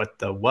 Like, what?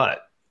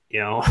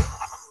 Yeah.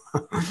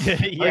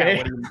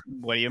 Okay.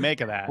 What do you make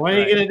of that? What are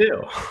you going to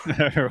do?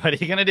 What are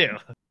you going to do?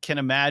 Can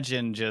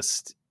imagine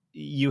just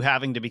you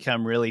having to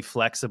become really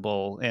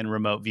flexible in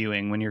remote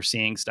viewing when you're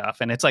seeing stuff.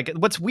 And it's like,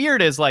 what's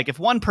weird is like, if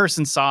one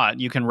person saw it,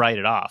 you can write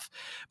it off.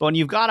 But when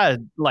you've got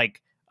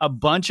a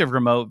bunch of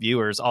remote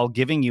viewers all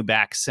giving you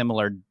back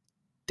similar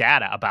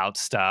data about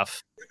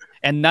stuff,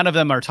 and none of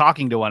them are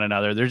talking to one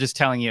another, they're just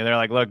telling you, they're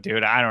like, look,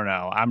 dude, I don't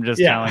know. I'm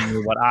just telling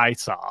you what I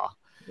saw.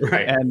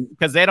 Right. And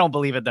because they don't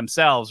believe it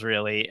themselves,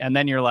 really. And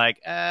then you're like,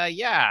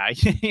 yeah,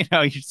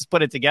 you just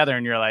put it together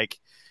and you're like,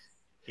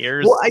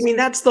 well, I mean,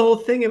 that's the whole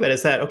thing of it,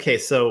 is that, okay,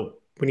 so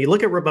when you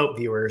look at remote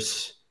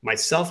viewers,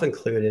 myself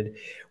included,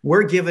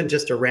 we're given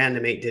just a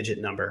random 8-digit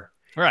number.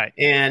 Right.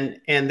 And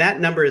that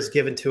number is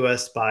given to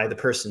us by the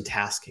person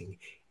tasking.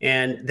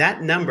 And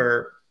that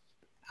number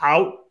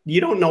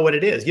you don't know what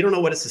it is. You don't know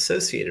what it's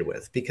associated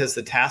with, because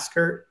the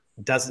tasker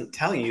doesn't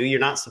tell you. You're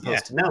not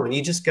supposed to know. And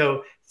you just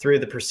go through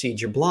the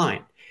procedure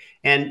blind.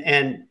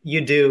 And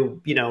you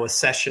do, a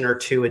session or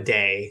two a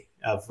day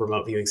of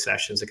remote viewing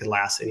sessions. It could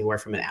last anywhere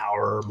from an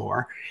hour or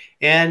more.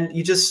 And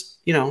you just,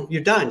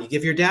 you're done. You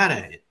give your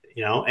data,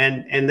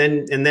 and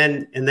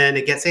then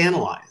it gets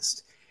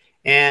analyzed.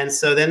 And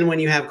so then when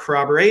you have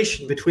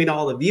corroboration between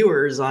all the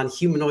viewers on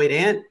humanoid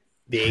ant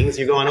beings,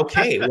 you're going,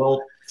 okay,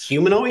 well,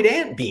 humanoid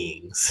ant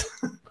beings.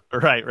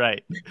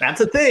 Right.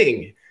 That's a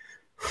thing.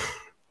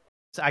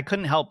 I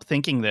couldn't help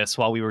thinking this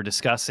while we were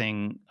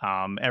discussing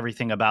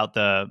everything about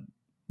the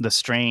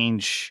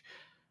strange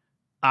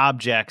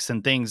objects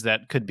and things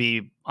that could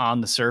be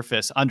on the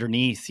surface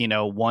underneath,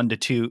 1 to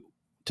 2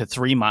 to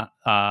 3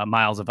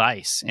 miles of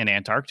ice in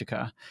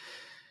Antarctica.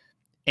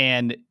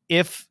 And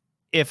if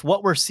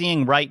what we're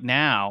seeing right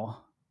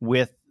now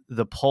with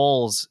the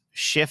poles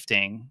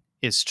shifting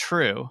is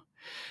true,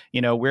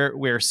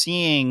 we're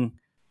seeing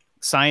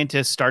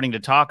scientists starting to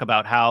talk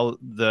about how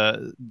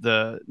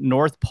the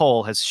North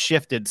Pole has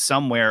shifted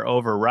somewhere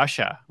over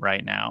Russia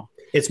right now.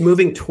 It's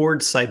moving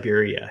towards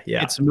Siberia.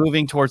 Yeah. It's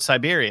moving towards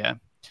Siberia.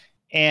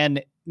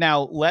 And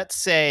now let's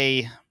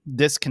say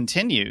this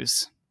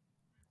continues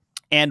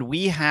and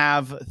we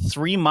have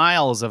 3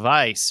 miles of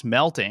ice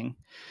melting,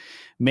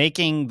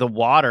 making the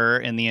water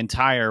in the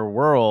entire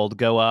world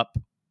go up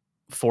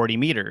 40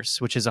 meters,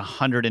 which is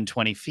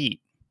 120 feet.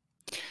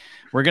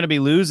 We're going to be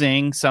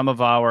losing some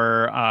of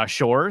our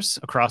shores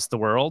across the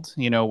world,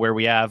 where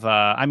we have,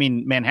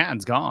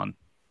 Manhattan's gone.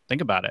 Think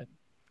about it.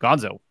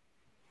 Gonzo,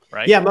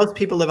 right? Yeah, most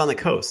people live on the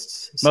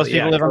coasts. Most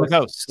people live on the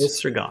coasts.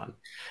 Coasts are gone.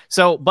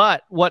 So,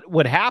 but what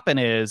would happen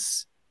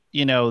is,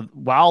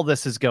 while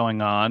this is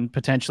going on,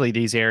 potentially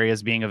these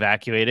areas being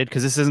evacuated,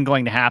 because this isn't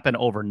going to happen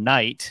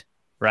overnight,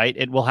 right?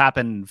 It will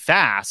happen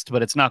fast,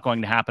 but it's not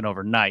going to happen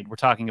overnight. We're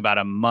talking about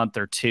a month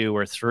or 2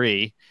 or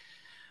 3.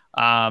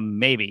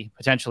 Maybe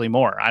potentially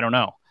more. I don't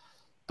know.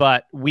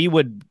 But we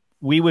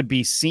would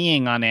be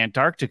seeing on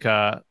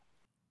Antarctica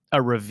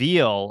a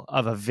reveal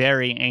of a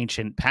very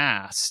ancient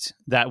past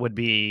that would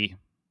be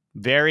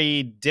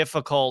very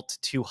difficult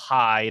to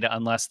hide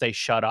unless they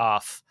shut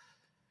off,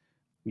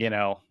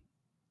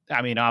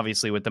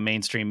 obviously with the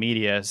mainstream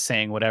media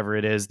saying whatever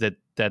it is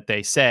that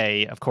they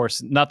say, of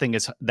course, nothing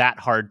is that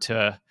hard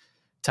to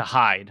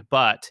hide,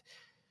 but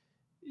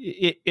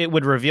it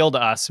would reveal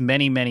to us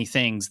many, many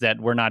things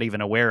that we're not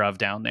even aware of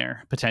down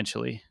there,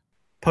 potentially.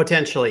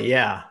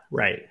 Yeah.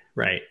 Right.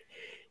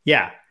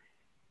 Yeah.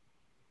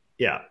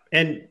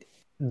 And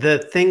the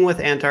thing with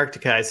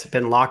Antarctica, it's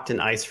been locked in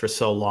ice for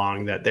so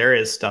long that there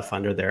is stuff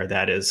under there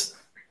that is,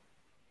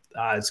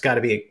 it's got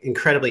to be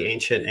incredibly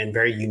ancient and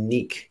very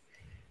unique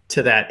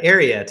to that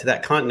area, to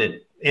that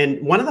continent.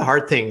 And one of the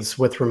hard things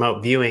with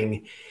remote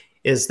viewing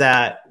is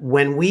that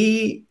when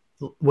we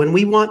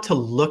want to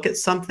look at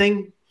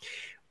something,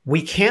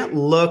 we can't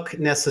look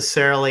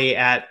necessarily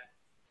at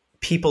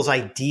people's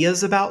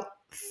ideas about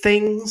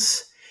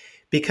things,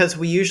 because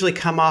we usually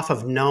come off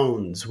of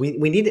knowns. We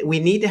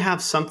need to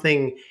have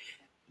something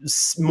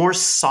more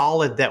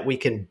solid that we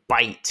can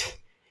bite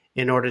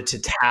in order to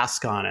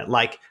task on it,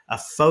 like a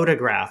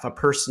photograph, a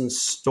person's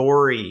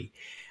story.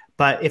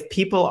 But if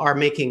people are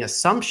making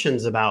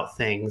assumptions about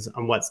things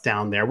on what's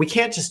down there, we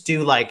can't just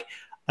do like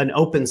an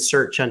open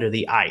search under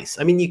the ice.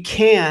 I mean, you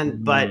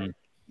can, but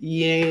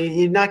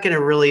you're not going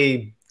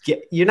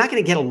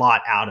to get a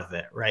lot out of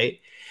it, right?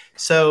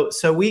 So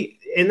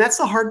and that's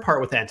the hard part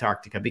with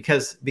Antarctica,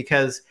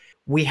 because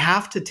we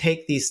have to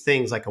take these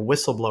things like a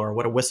whistleblower,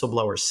 what a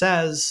whistleblower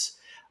says,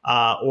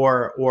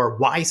 or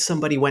why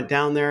somebody went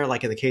down there,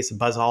 like in the case of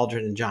Buzz Aldrin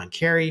and John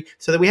Kerry,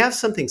 so that we have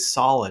something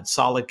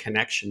solid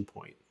connection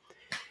point.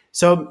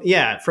 So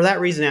yeah, for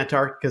that reason,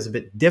 Antarctica is a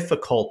bit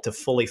difficult to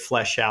fully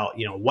flesh out,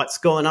 what's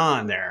going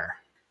on there.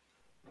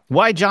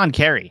 Why John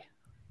Kerry?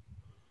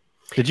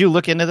 Did you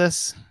look into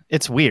this?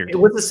 It's weird. It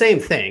was the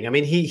same thing. I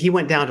mean, he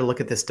went down to look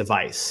at this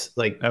device,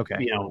 like, okay,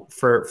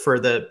 for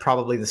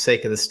probably the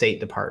sake of the State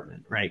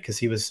Department, right? Because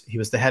he was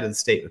the head of the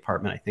State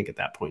Department, I think, at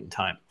that point in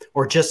time,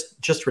 or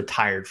just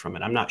retired from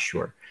it. I'm not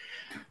sure.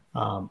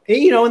 And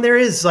there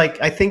is,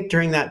 like, I think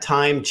during that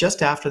time,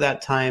 just after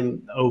that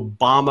time,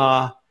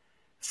 Obama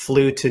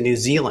flew to New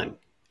Zealand,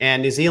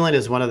 and New Zealand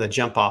is one of the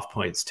jump off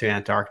points to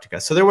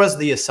Antarctica. So there was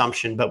the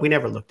assumption, but we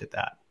never looked at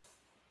that.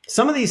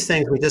 some of these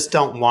things we just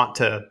don't want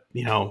to,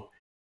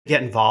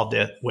 get involved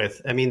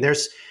with. I mean, there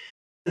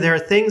are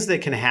things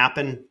that can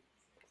happen.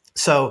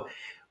 So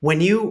when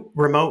you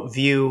remote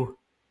view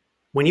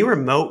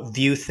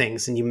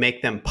things and you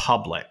make them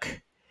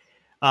public,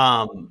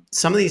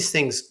 some of these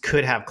things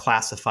could have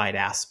classified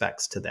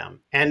aspects to them,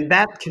 and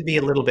that can be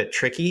a little bit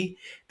tricky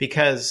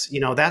because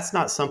that's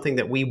not something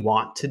that we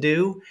want to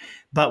do.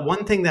 But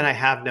one thing that I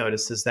have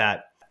noticed is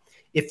that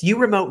if you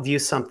remote view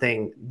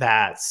something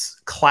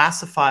that's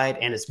classified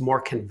and is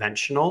more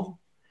conventional,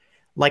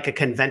 like a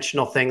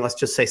conventional thing, let's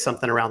just say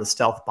something around the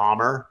stealth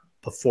bomber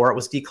before it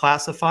was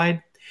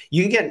declassified,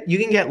 you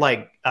can get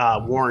like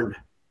warned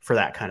for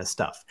that kind of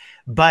stuff.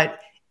 But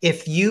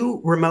if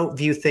you remote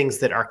view things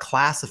that are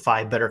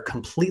classified but are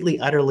completely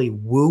utterly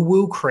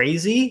woo-woo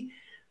crazy,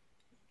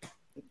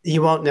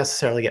 you won't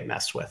necessarily get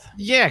messed with.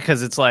 Yeah,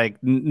 because it's like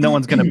no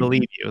one's going to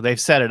believe you. They've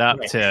set it up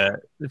Right.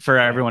 for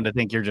everyone to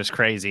think you're just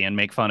crazy and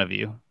make fun of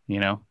you,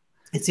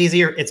 It's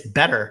easier, it's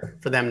better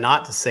for them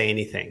not to say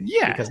anything.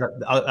 Yeah. Because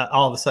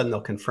all of a sudden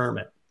they'll confirm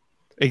it.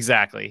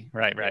 Exactly.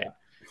 Right. Yeah.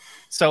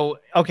 So,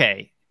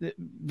 okay,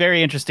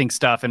 very interesting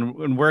stuff.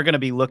 And we're going to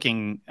be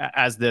looking,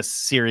 as this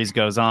series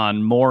goes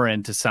on, more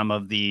into some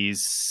of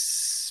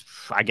these,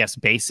 I guess,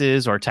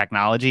 bases or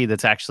technology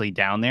that's actually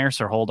down there.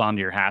 So hold on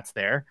to your hats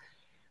there.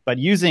 But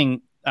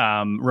using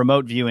the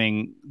remote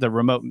viewing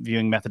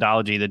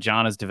methodology that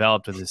John has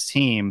developed with his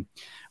team,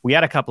 we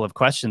had a couple of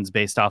questions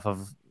based off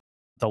of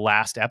the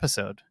last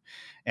episode.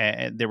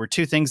 And there were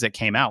two things that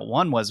came out.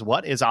 One was,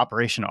 what is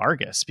Operation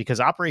Argus? Because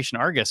Operation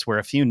Argus, where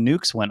a few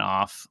nukes went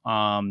off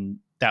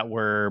that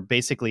were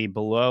basically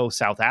below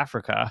South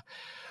Africa,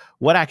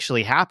 what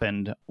actually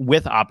happened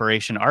with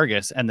Operation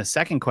Argus? And the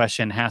second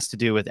question has to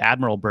do with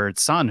Admiral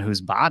Byrd's son, whose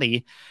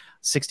body,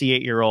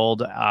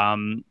 68-year-old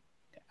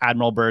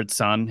Admiral Byrd's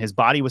son, his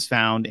body was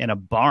found in a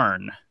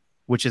barn,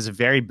 which is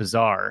very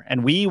bizarre.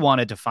 And we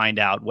wanted to find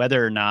out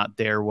whether or not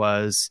there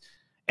was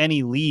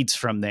any leads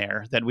from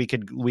there that we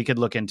could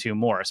look into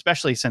more,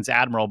 especially since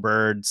Admiral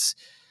Byrd's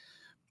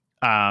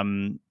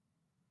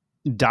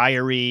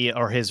diary,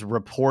 or his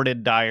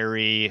reported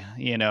diary,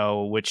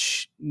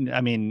 which, I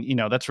mean,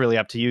 that's really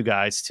up to you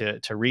guys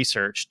to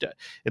research.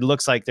 It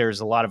looks like there's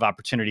a lot of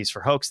opportunities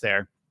for hoax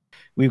there.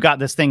 We've got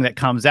this thing that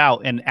comes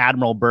out, and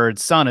Admiral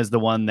Byrd's son is the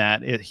one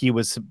that he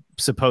was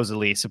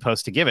supposedly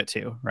supposed to give it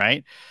to,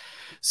 right?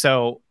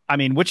 So, I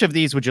mean, which of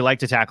these would you like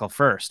to tackle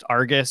first,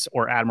 Argus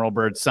or Admiral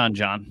Byrd's son,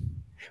 John?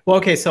 Well,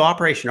 okay, so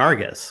Operation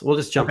Argus, we'll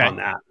just jump on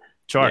that.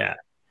 Sure.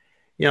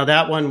 Yeah.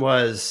 That one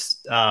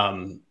was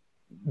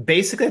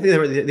basically, I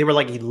think they were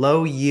like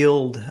low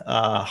yield,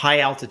 high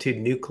altitude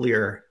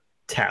nuclear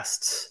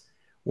tests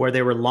where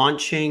they were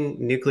launching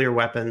nuclear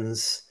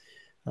weapons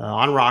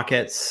on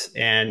rockets,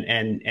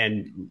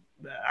 and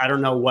I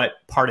don't know what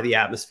part of the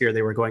atmosphere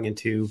they were going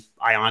into,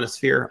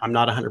 ionosphere. I'm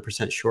not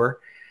 100% sure.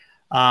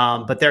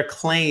 But their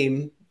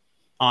claim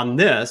on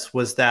this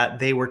was that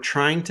they were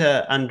trying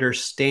to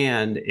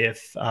understand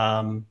if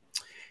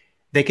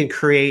they can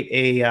create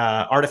a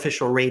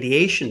artificial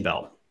radiation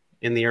belt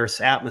in the Earth's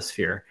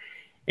atmosphere.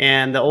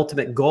 And the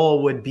ultimate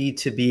goal would be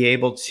to be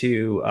able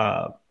to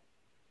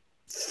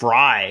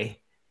fry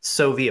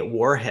Soviet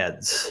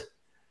warheads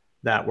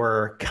that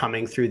were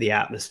coming through the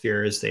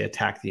atmosphere as they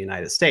attacked the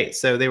United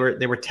States. So they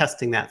were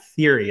testing that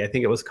theory. I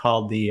think it was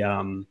called the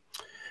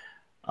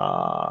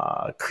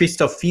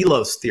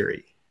Christophilos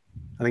theory.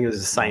 I think it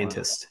was a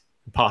scientist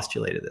who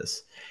postulated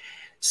this.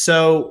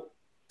 So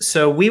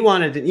we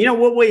wanted to,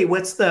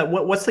 what's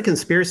the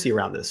conspiracy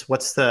around this?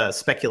 What's the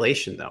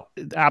speculation, though?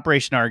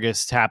 Operation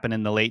Argus happened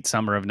in the late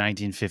summer of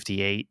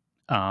 1958.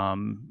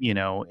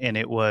 And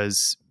it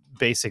was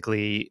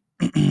basically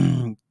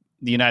the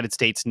United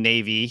States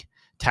Navy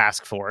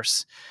task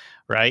force,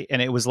 right?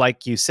 And it was,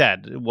 like you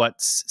said,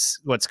 what's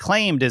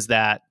claimed is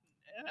that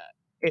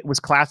it was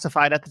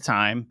classified at the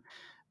time,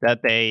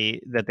 that they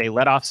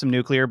let off some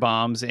nuclear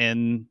bombs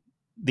in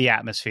the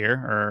atmosphere,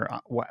 or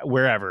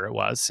wherever it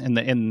was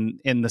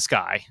in the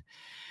sky,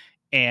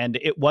 and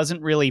it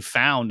wasn't really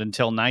found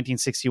until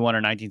 1961 or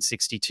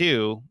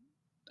 1962.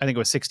 I think it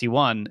was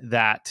 61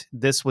 that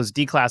this was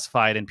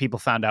declassified and people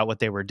found out what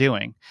they were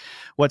doing.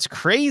 What's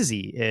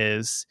crazy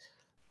is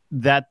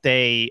that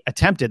they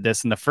attempted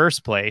this in the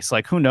first place.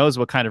 Like, who knows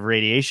what kind of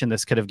radiation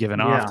this could have given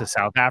off to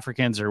South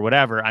Africans or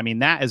whatever. I mean,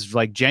 that is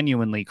like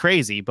genuinely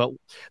crazy. But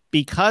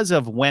because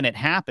of when it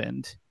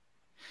happened,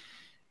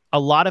 a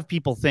lot of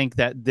people think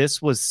that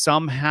this was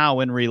somehow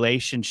in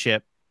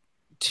relationship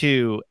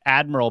to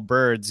Admiral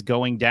Byrd's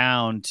going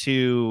down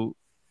to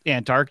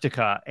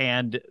Antarctica,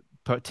 and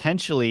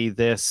potentially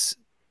this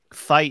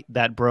fight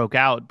that broke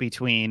out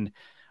between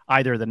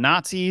either the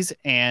Nazis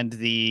and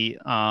the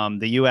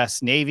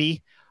U.S.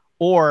 Navy,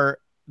 or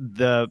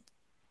the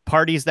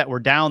parties that were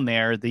down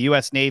there, the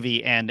U.S.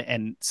 Navy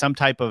and some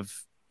type of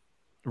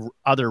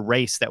other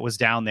race that was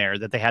down there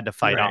that they had to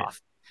fight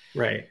off.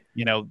 Right.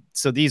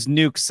 So these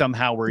nukes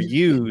somehow were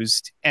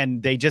used,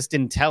 and they just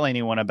didn't tell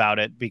anyone about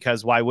it,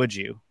 because why would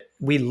you?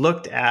 We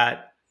looked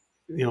at,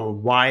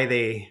 why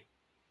they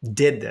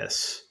did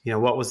this.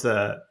 What was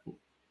the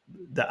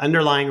the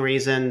underlying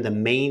reason, the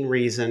main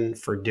reason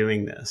for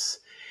doing this.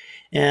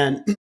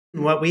 And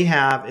what we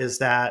have is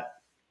that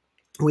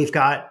we've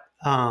got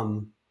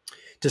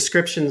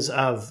descriptions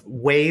of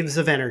waves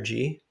of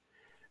energy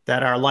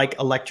that are like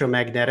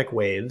electromagnetic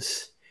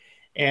waves.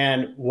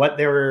 And what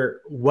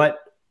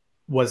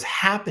was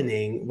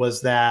happening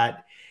was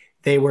that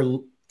they were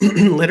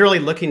literally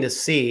looking to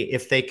see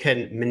if they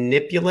can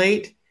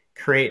manipulate,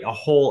 create a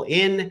hole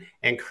in,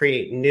 and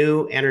create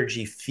new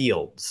energy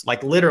fields.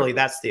 Like literally,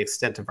 that's the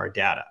extent of our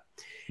data.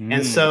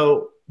 And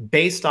so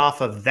based off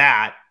of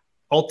that,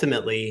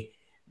 ultimately,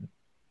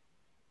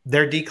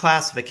 their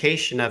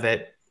declassification of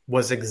it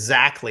was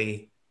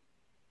exactly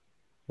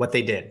what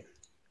they did.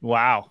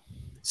 Wow.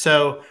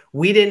 So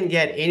we didn't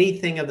get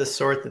anything of the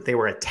sort that they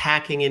were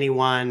attacking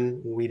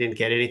anyone. We didn't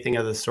get anything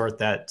of the sort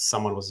that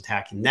someone was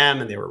attacking them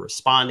and they were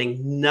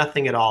responding.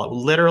 Nothing at all.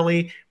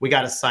 Literally, we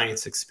got a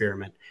science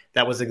experiment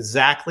that was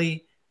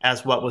exactly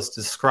as what was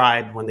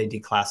described when they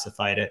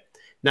declassified it.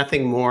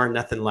 Nothing more,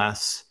 nothing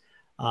less.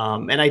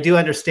 And I do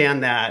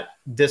understand that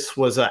this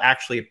was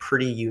actually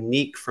pretty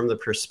unique from the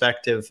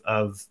perspective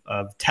of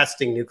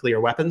testing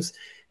nuclear weapons.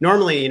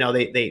 Normally,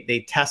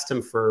 they test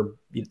them for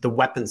the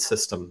weapon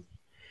system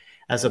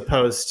as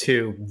opposed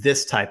to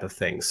this type of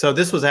thing. So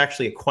this was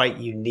actually a quite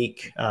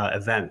unique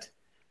event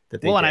that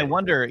they did. And I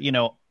wonder,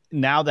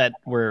 now that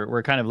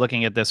we're kind of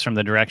looking at this from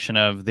the direction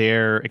of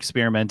they're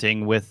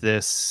experimenting with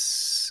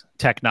this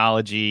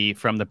technology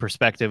from the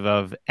perspective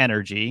of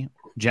energy,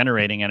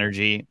 generating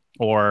energy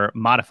or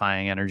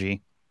modifying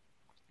energy,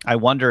 I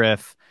wonder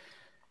if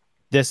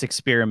this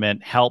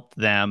experiment helped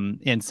them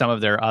in some of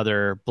their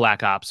other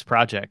Black Ops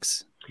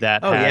projects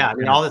that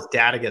all this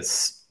data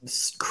gets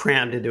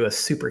crammed into a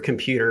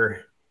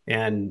supercomputer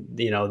and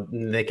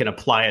they can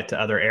apply it to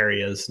other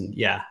areas. And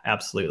yeah,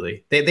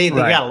 absolutely. They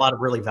got a lot of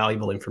really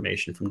valuable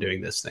information from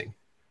doing this thing.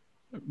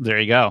 There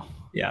you go.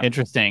 Yeah.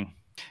 Interesting.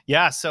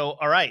 Yeah. So,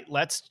 all right,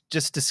 let's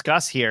just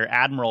discuss here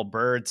Admiral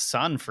Byrd's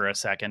son for a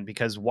second,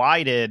 because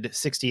why did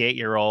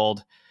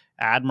 68-year-old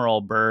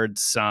Admiral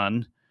Byrd's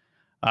son,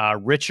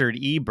 Richard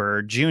E.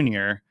 Byrd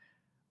Jr.,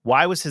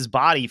 why was his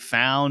body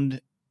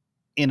found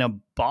in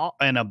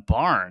a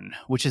barn,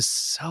 which is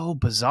so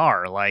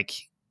bizarre? Like,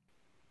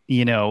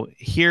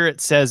 here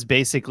it says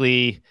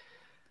basically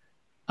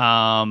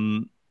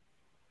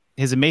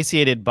his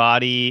emaciated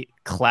body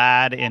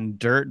clad in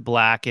dirt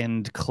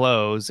blackened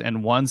clothes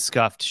and one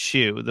scuffed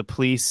shoe, the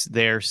police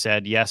there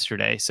said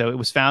yesterday. So it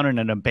was found in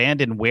an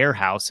abandoned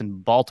warehouse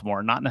in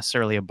Baltimore, not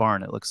necessarily a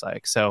barn, it looks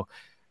like. So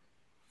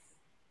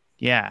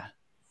yeah,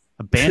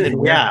 abandoned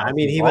warehouse. I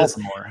mean, he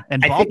Baltimore.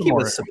 I think he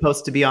was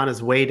supposed to be on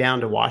his way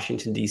down to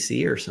Washington,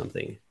 D.C. or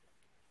something.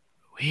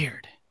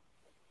 Weird.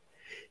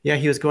 Yeah,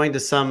 he was going to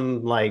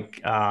some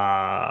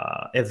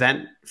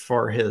event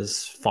for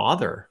his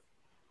father.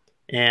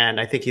 And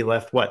I think he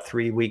left,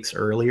 3 weeks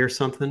early or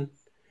something,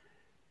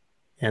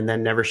 and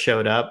then never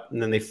showed up.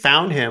 And then they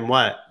found him,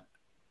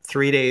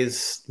 3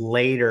 days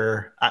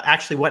later.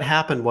 Actually, what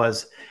happened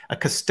was a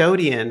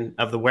custodian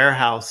of the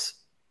warehouse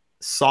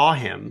saw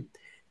him,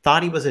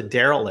 thought he was a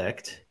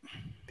derelict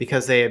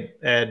because they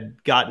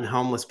had gotten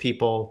homeless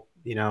people,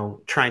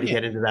 trying to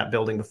get into that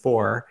building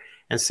before.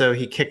 And so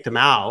he kicked him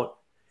out.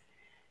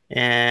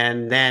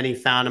 And then he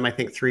found him, I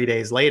think 3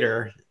 days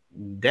later,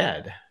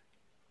 dead.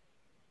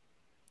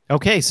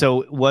 Okay,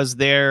 so was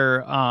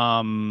there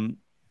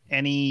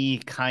any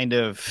kind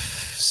of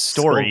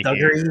story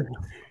here?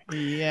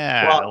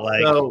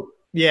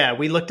 Yeah,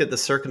 we looked at the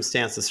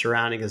circumstances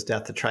surrounding his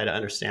death to try to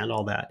understand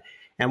all that.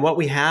 And what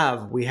we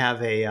have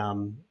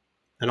an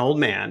old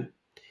man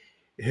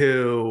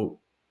who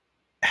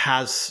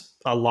has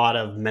a lot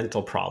of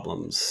mental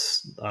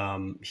problems.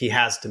 He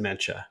has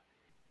dementia,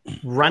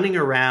 running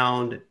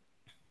around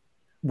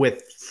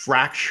with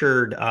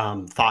fractured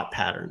thought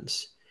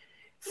patterns,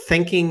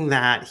 thinking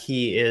that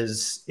he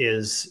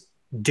is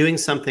doing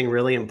something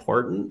really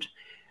important.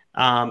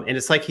 And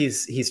it's like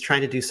he's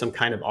trying to do some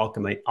kind of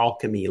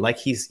alchemy. Like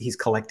he's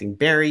collecting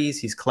berries,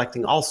 he's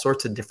collecting all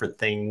sorts of different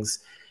things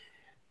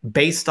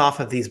based off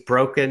of these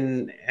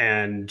broken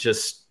and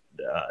just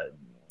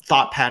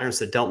thought patterns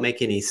that don't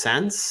make any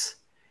sense.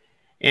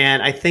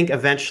 And I think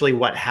eventually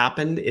what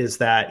happened is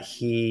that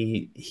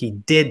he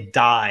did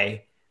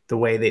die the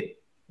way that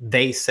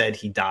they said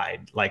he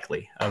died,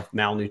 likely of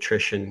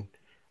malnutrition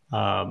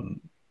and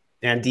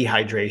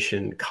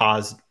dehydration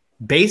caused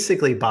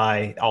basically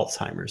by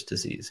Alzheimer's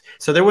disease.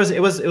 So it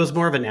was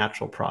more of a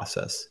natural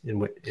process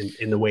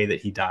in the way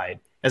that he died,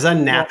 as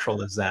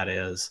unnatural as that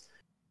is.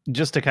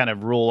 Just to kind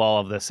of rule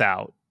all of this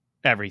out,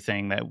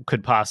 everything that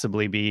could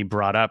possibly be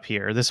brought up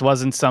here, this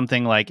wasn't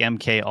something like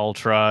MK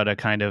Ultra to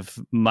kind of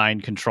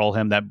mind control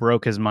him that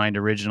broke his mind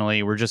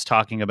originally. We're just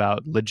talking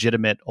about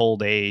legitimate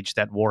old age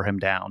that wore him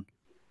down.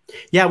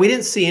 Yeah, we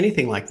didn't see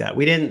anything like that.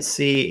 We didn't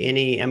see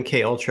any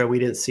MK Ultra. We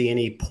didn't see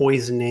any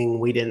poisoning.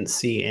 We didn't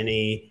see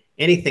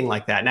anything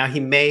like that. Now, he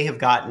may have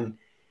gotten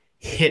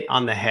hit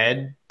on the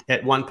head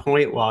at one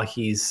point while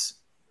he's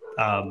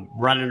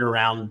running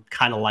around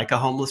kind of like a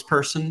homeless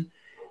person,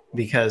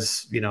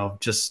 because,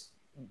 just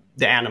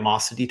the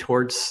animosity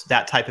towards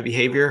that type of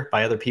behavior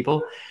by other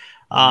people,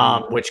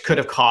 which could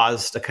have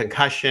caused a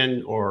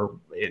concussion or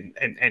and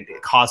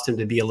it caused him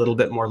to be a little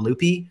bit more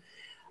loopy.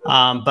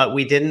 But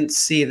we didn't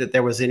see that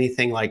there was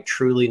anything like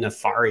truly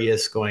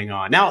nefarious going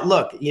on. Now,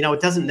 look,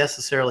 it doesn't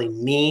necessarily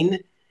mean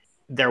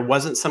there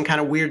wasn't some kind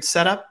of weird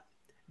setup,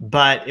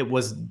 but it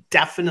was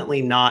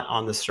definitely not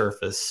on the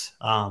surface.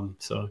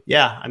 So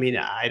yeah, I mean,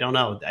 I don't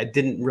know. I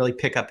didn't really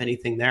pick up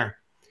anything there.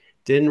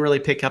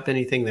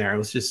 It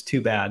was just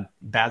too bad.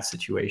 Bad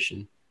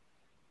situation.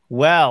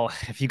 Well,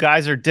 if you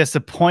guys are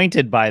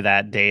disappointed by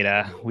that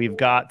data, we've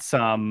got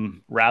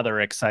some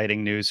rather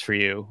exciting news for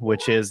you,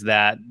 which is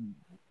that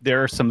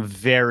there are some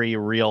very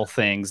real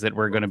things that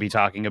we're going to be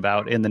talking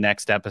about in the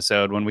next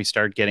episode when we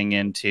start getting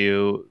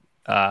into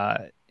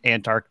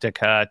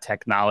Antarctica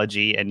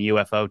technology and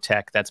UFO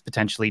tech that's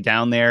potentially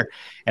down there,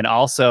 and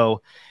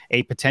also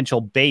a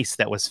potential base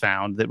that was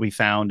found that we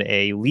found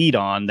a lead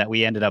on that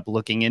we ended up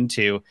looking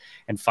into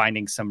and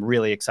finding some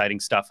really exciting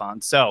stuff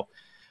on. So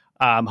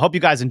hope you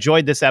guys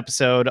enjoyed this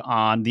episode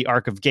on the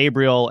Ark of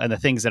Gabriel and the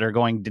things that are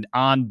going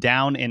on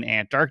down in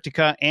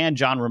Antarctica and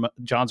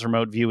John's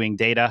remote viewing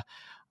data.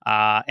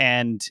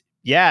 And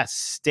yes,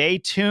 stay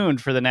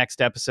tuned for the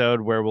next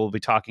episode where we'll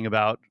be talking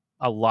about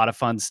a lot of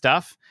fun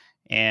stuff.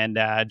 And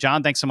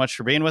John, thanks so much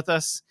for being with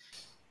us.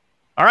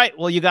 All right.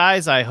 Well, you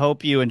guys, I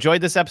hope you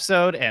enjoyed this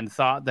episode and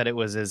thought that it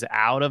was as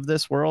out of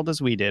this world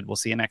as we did. We'll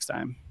see you next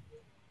time.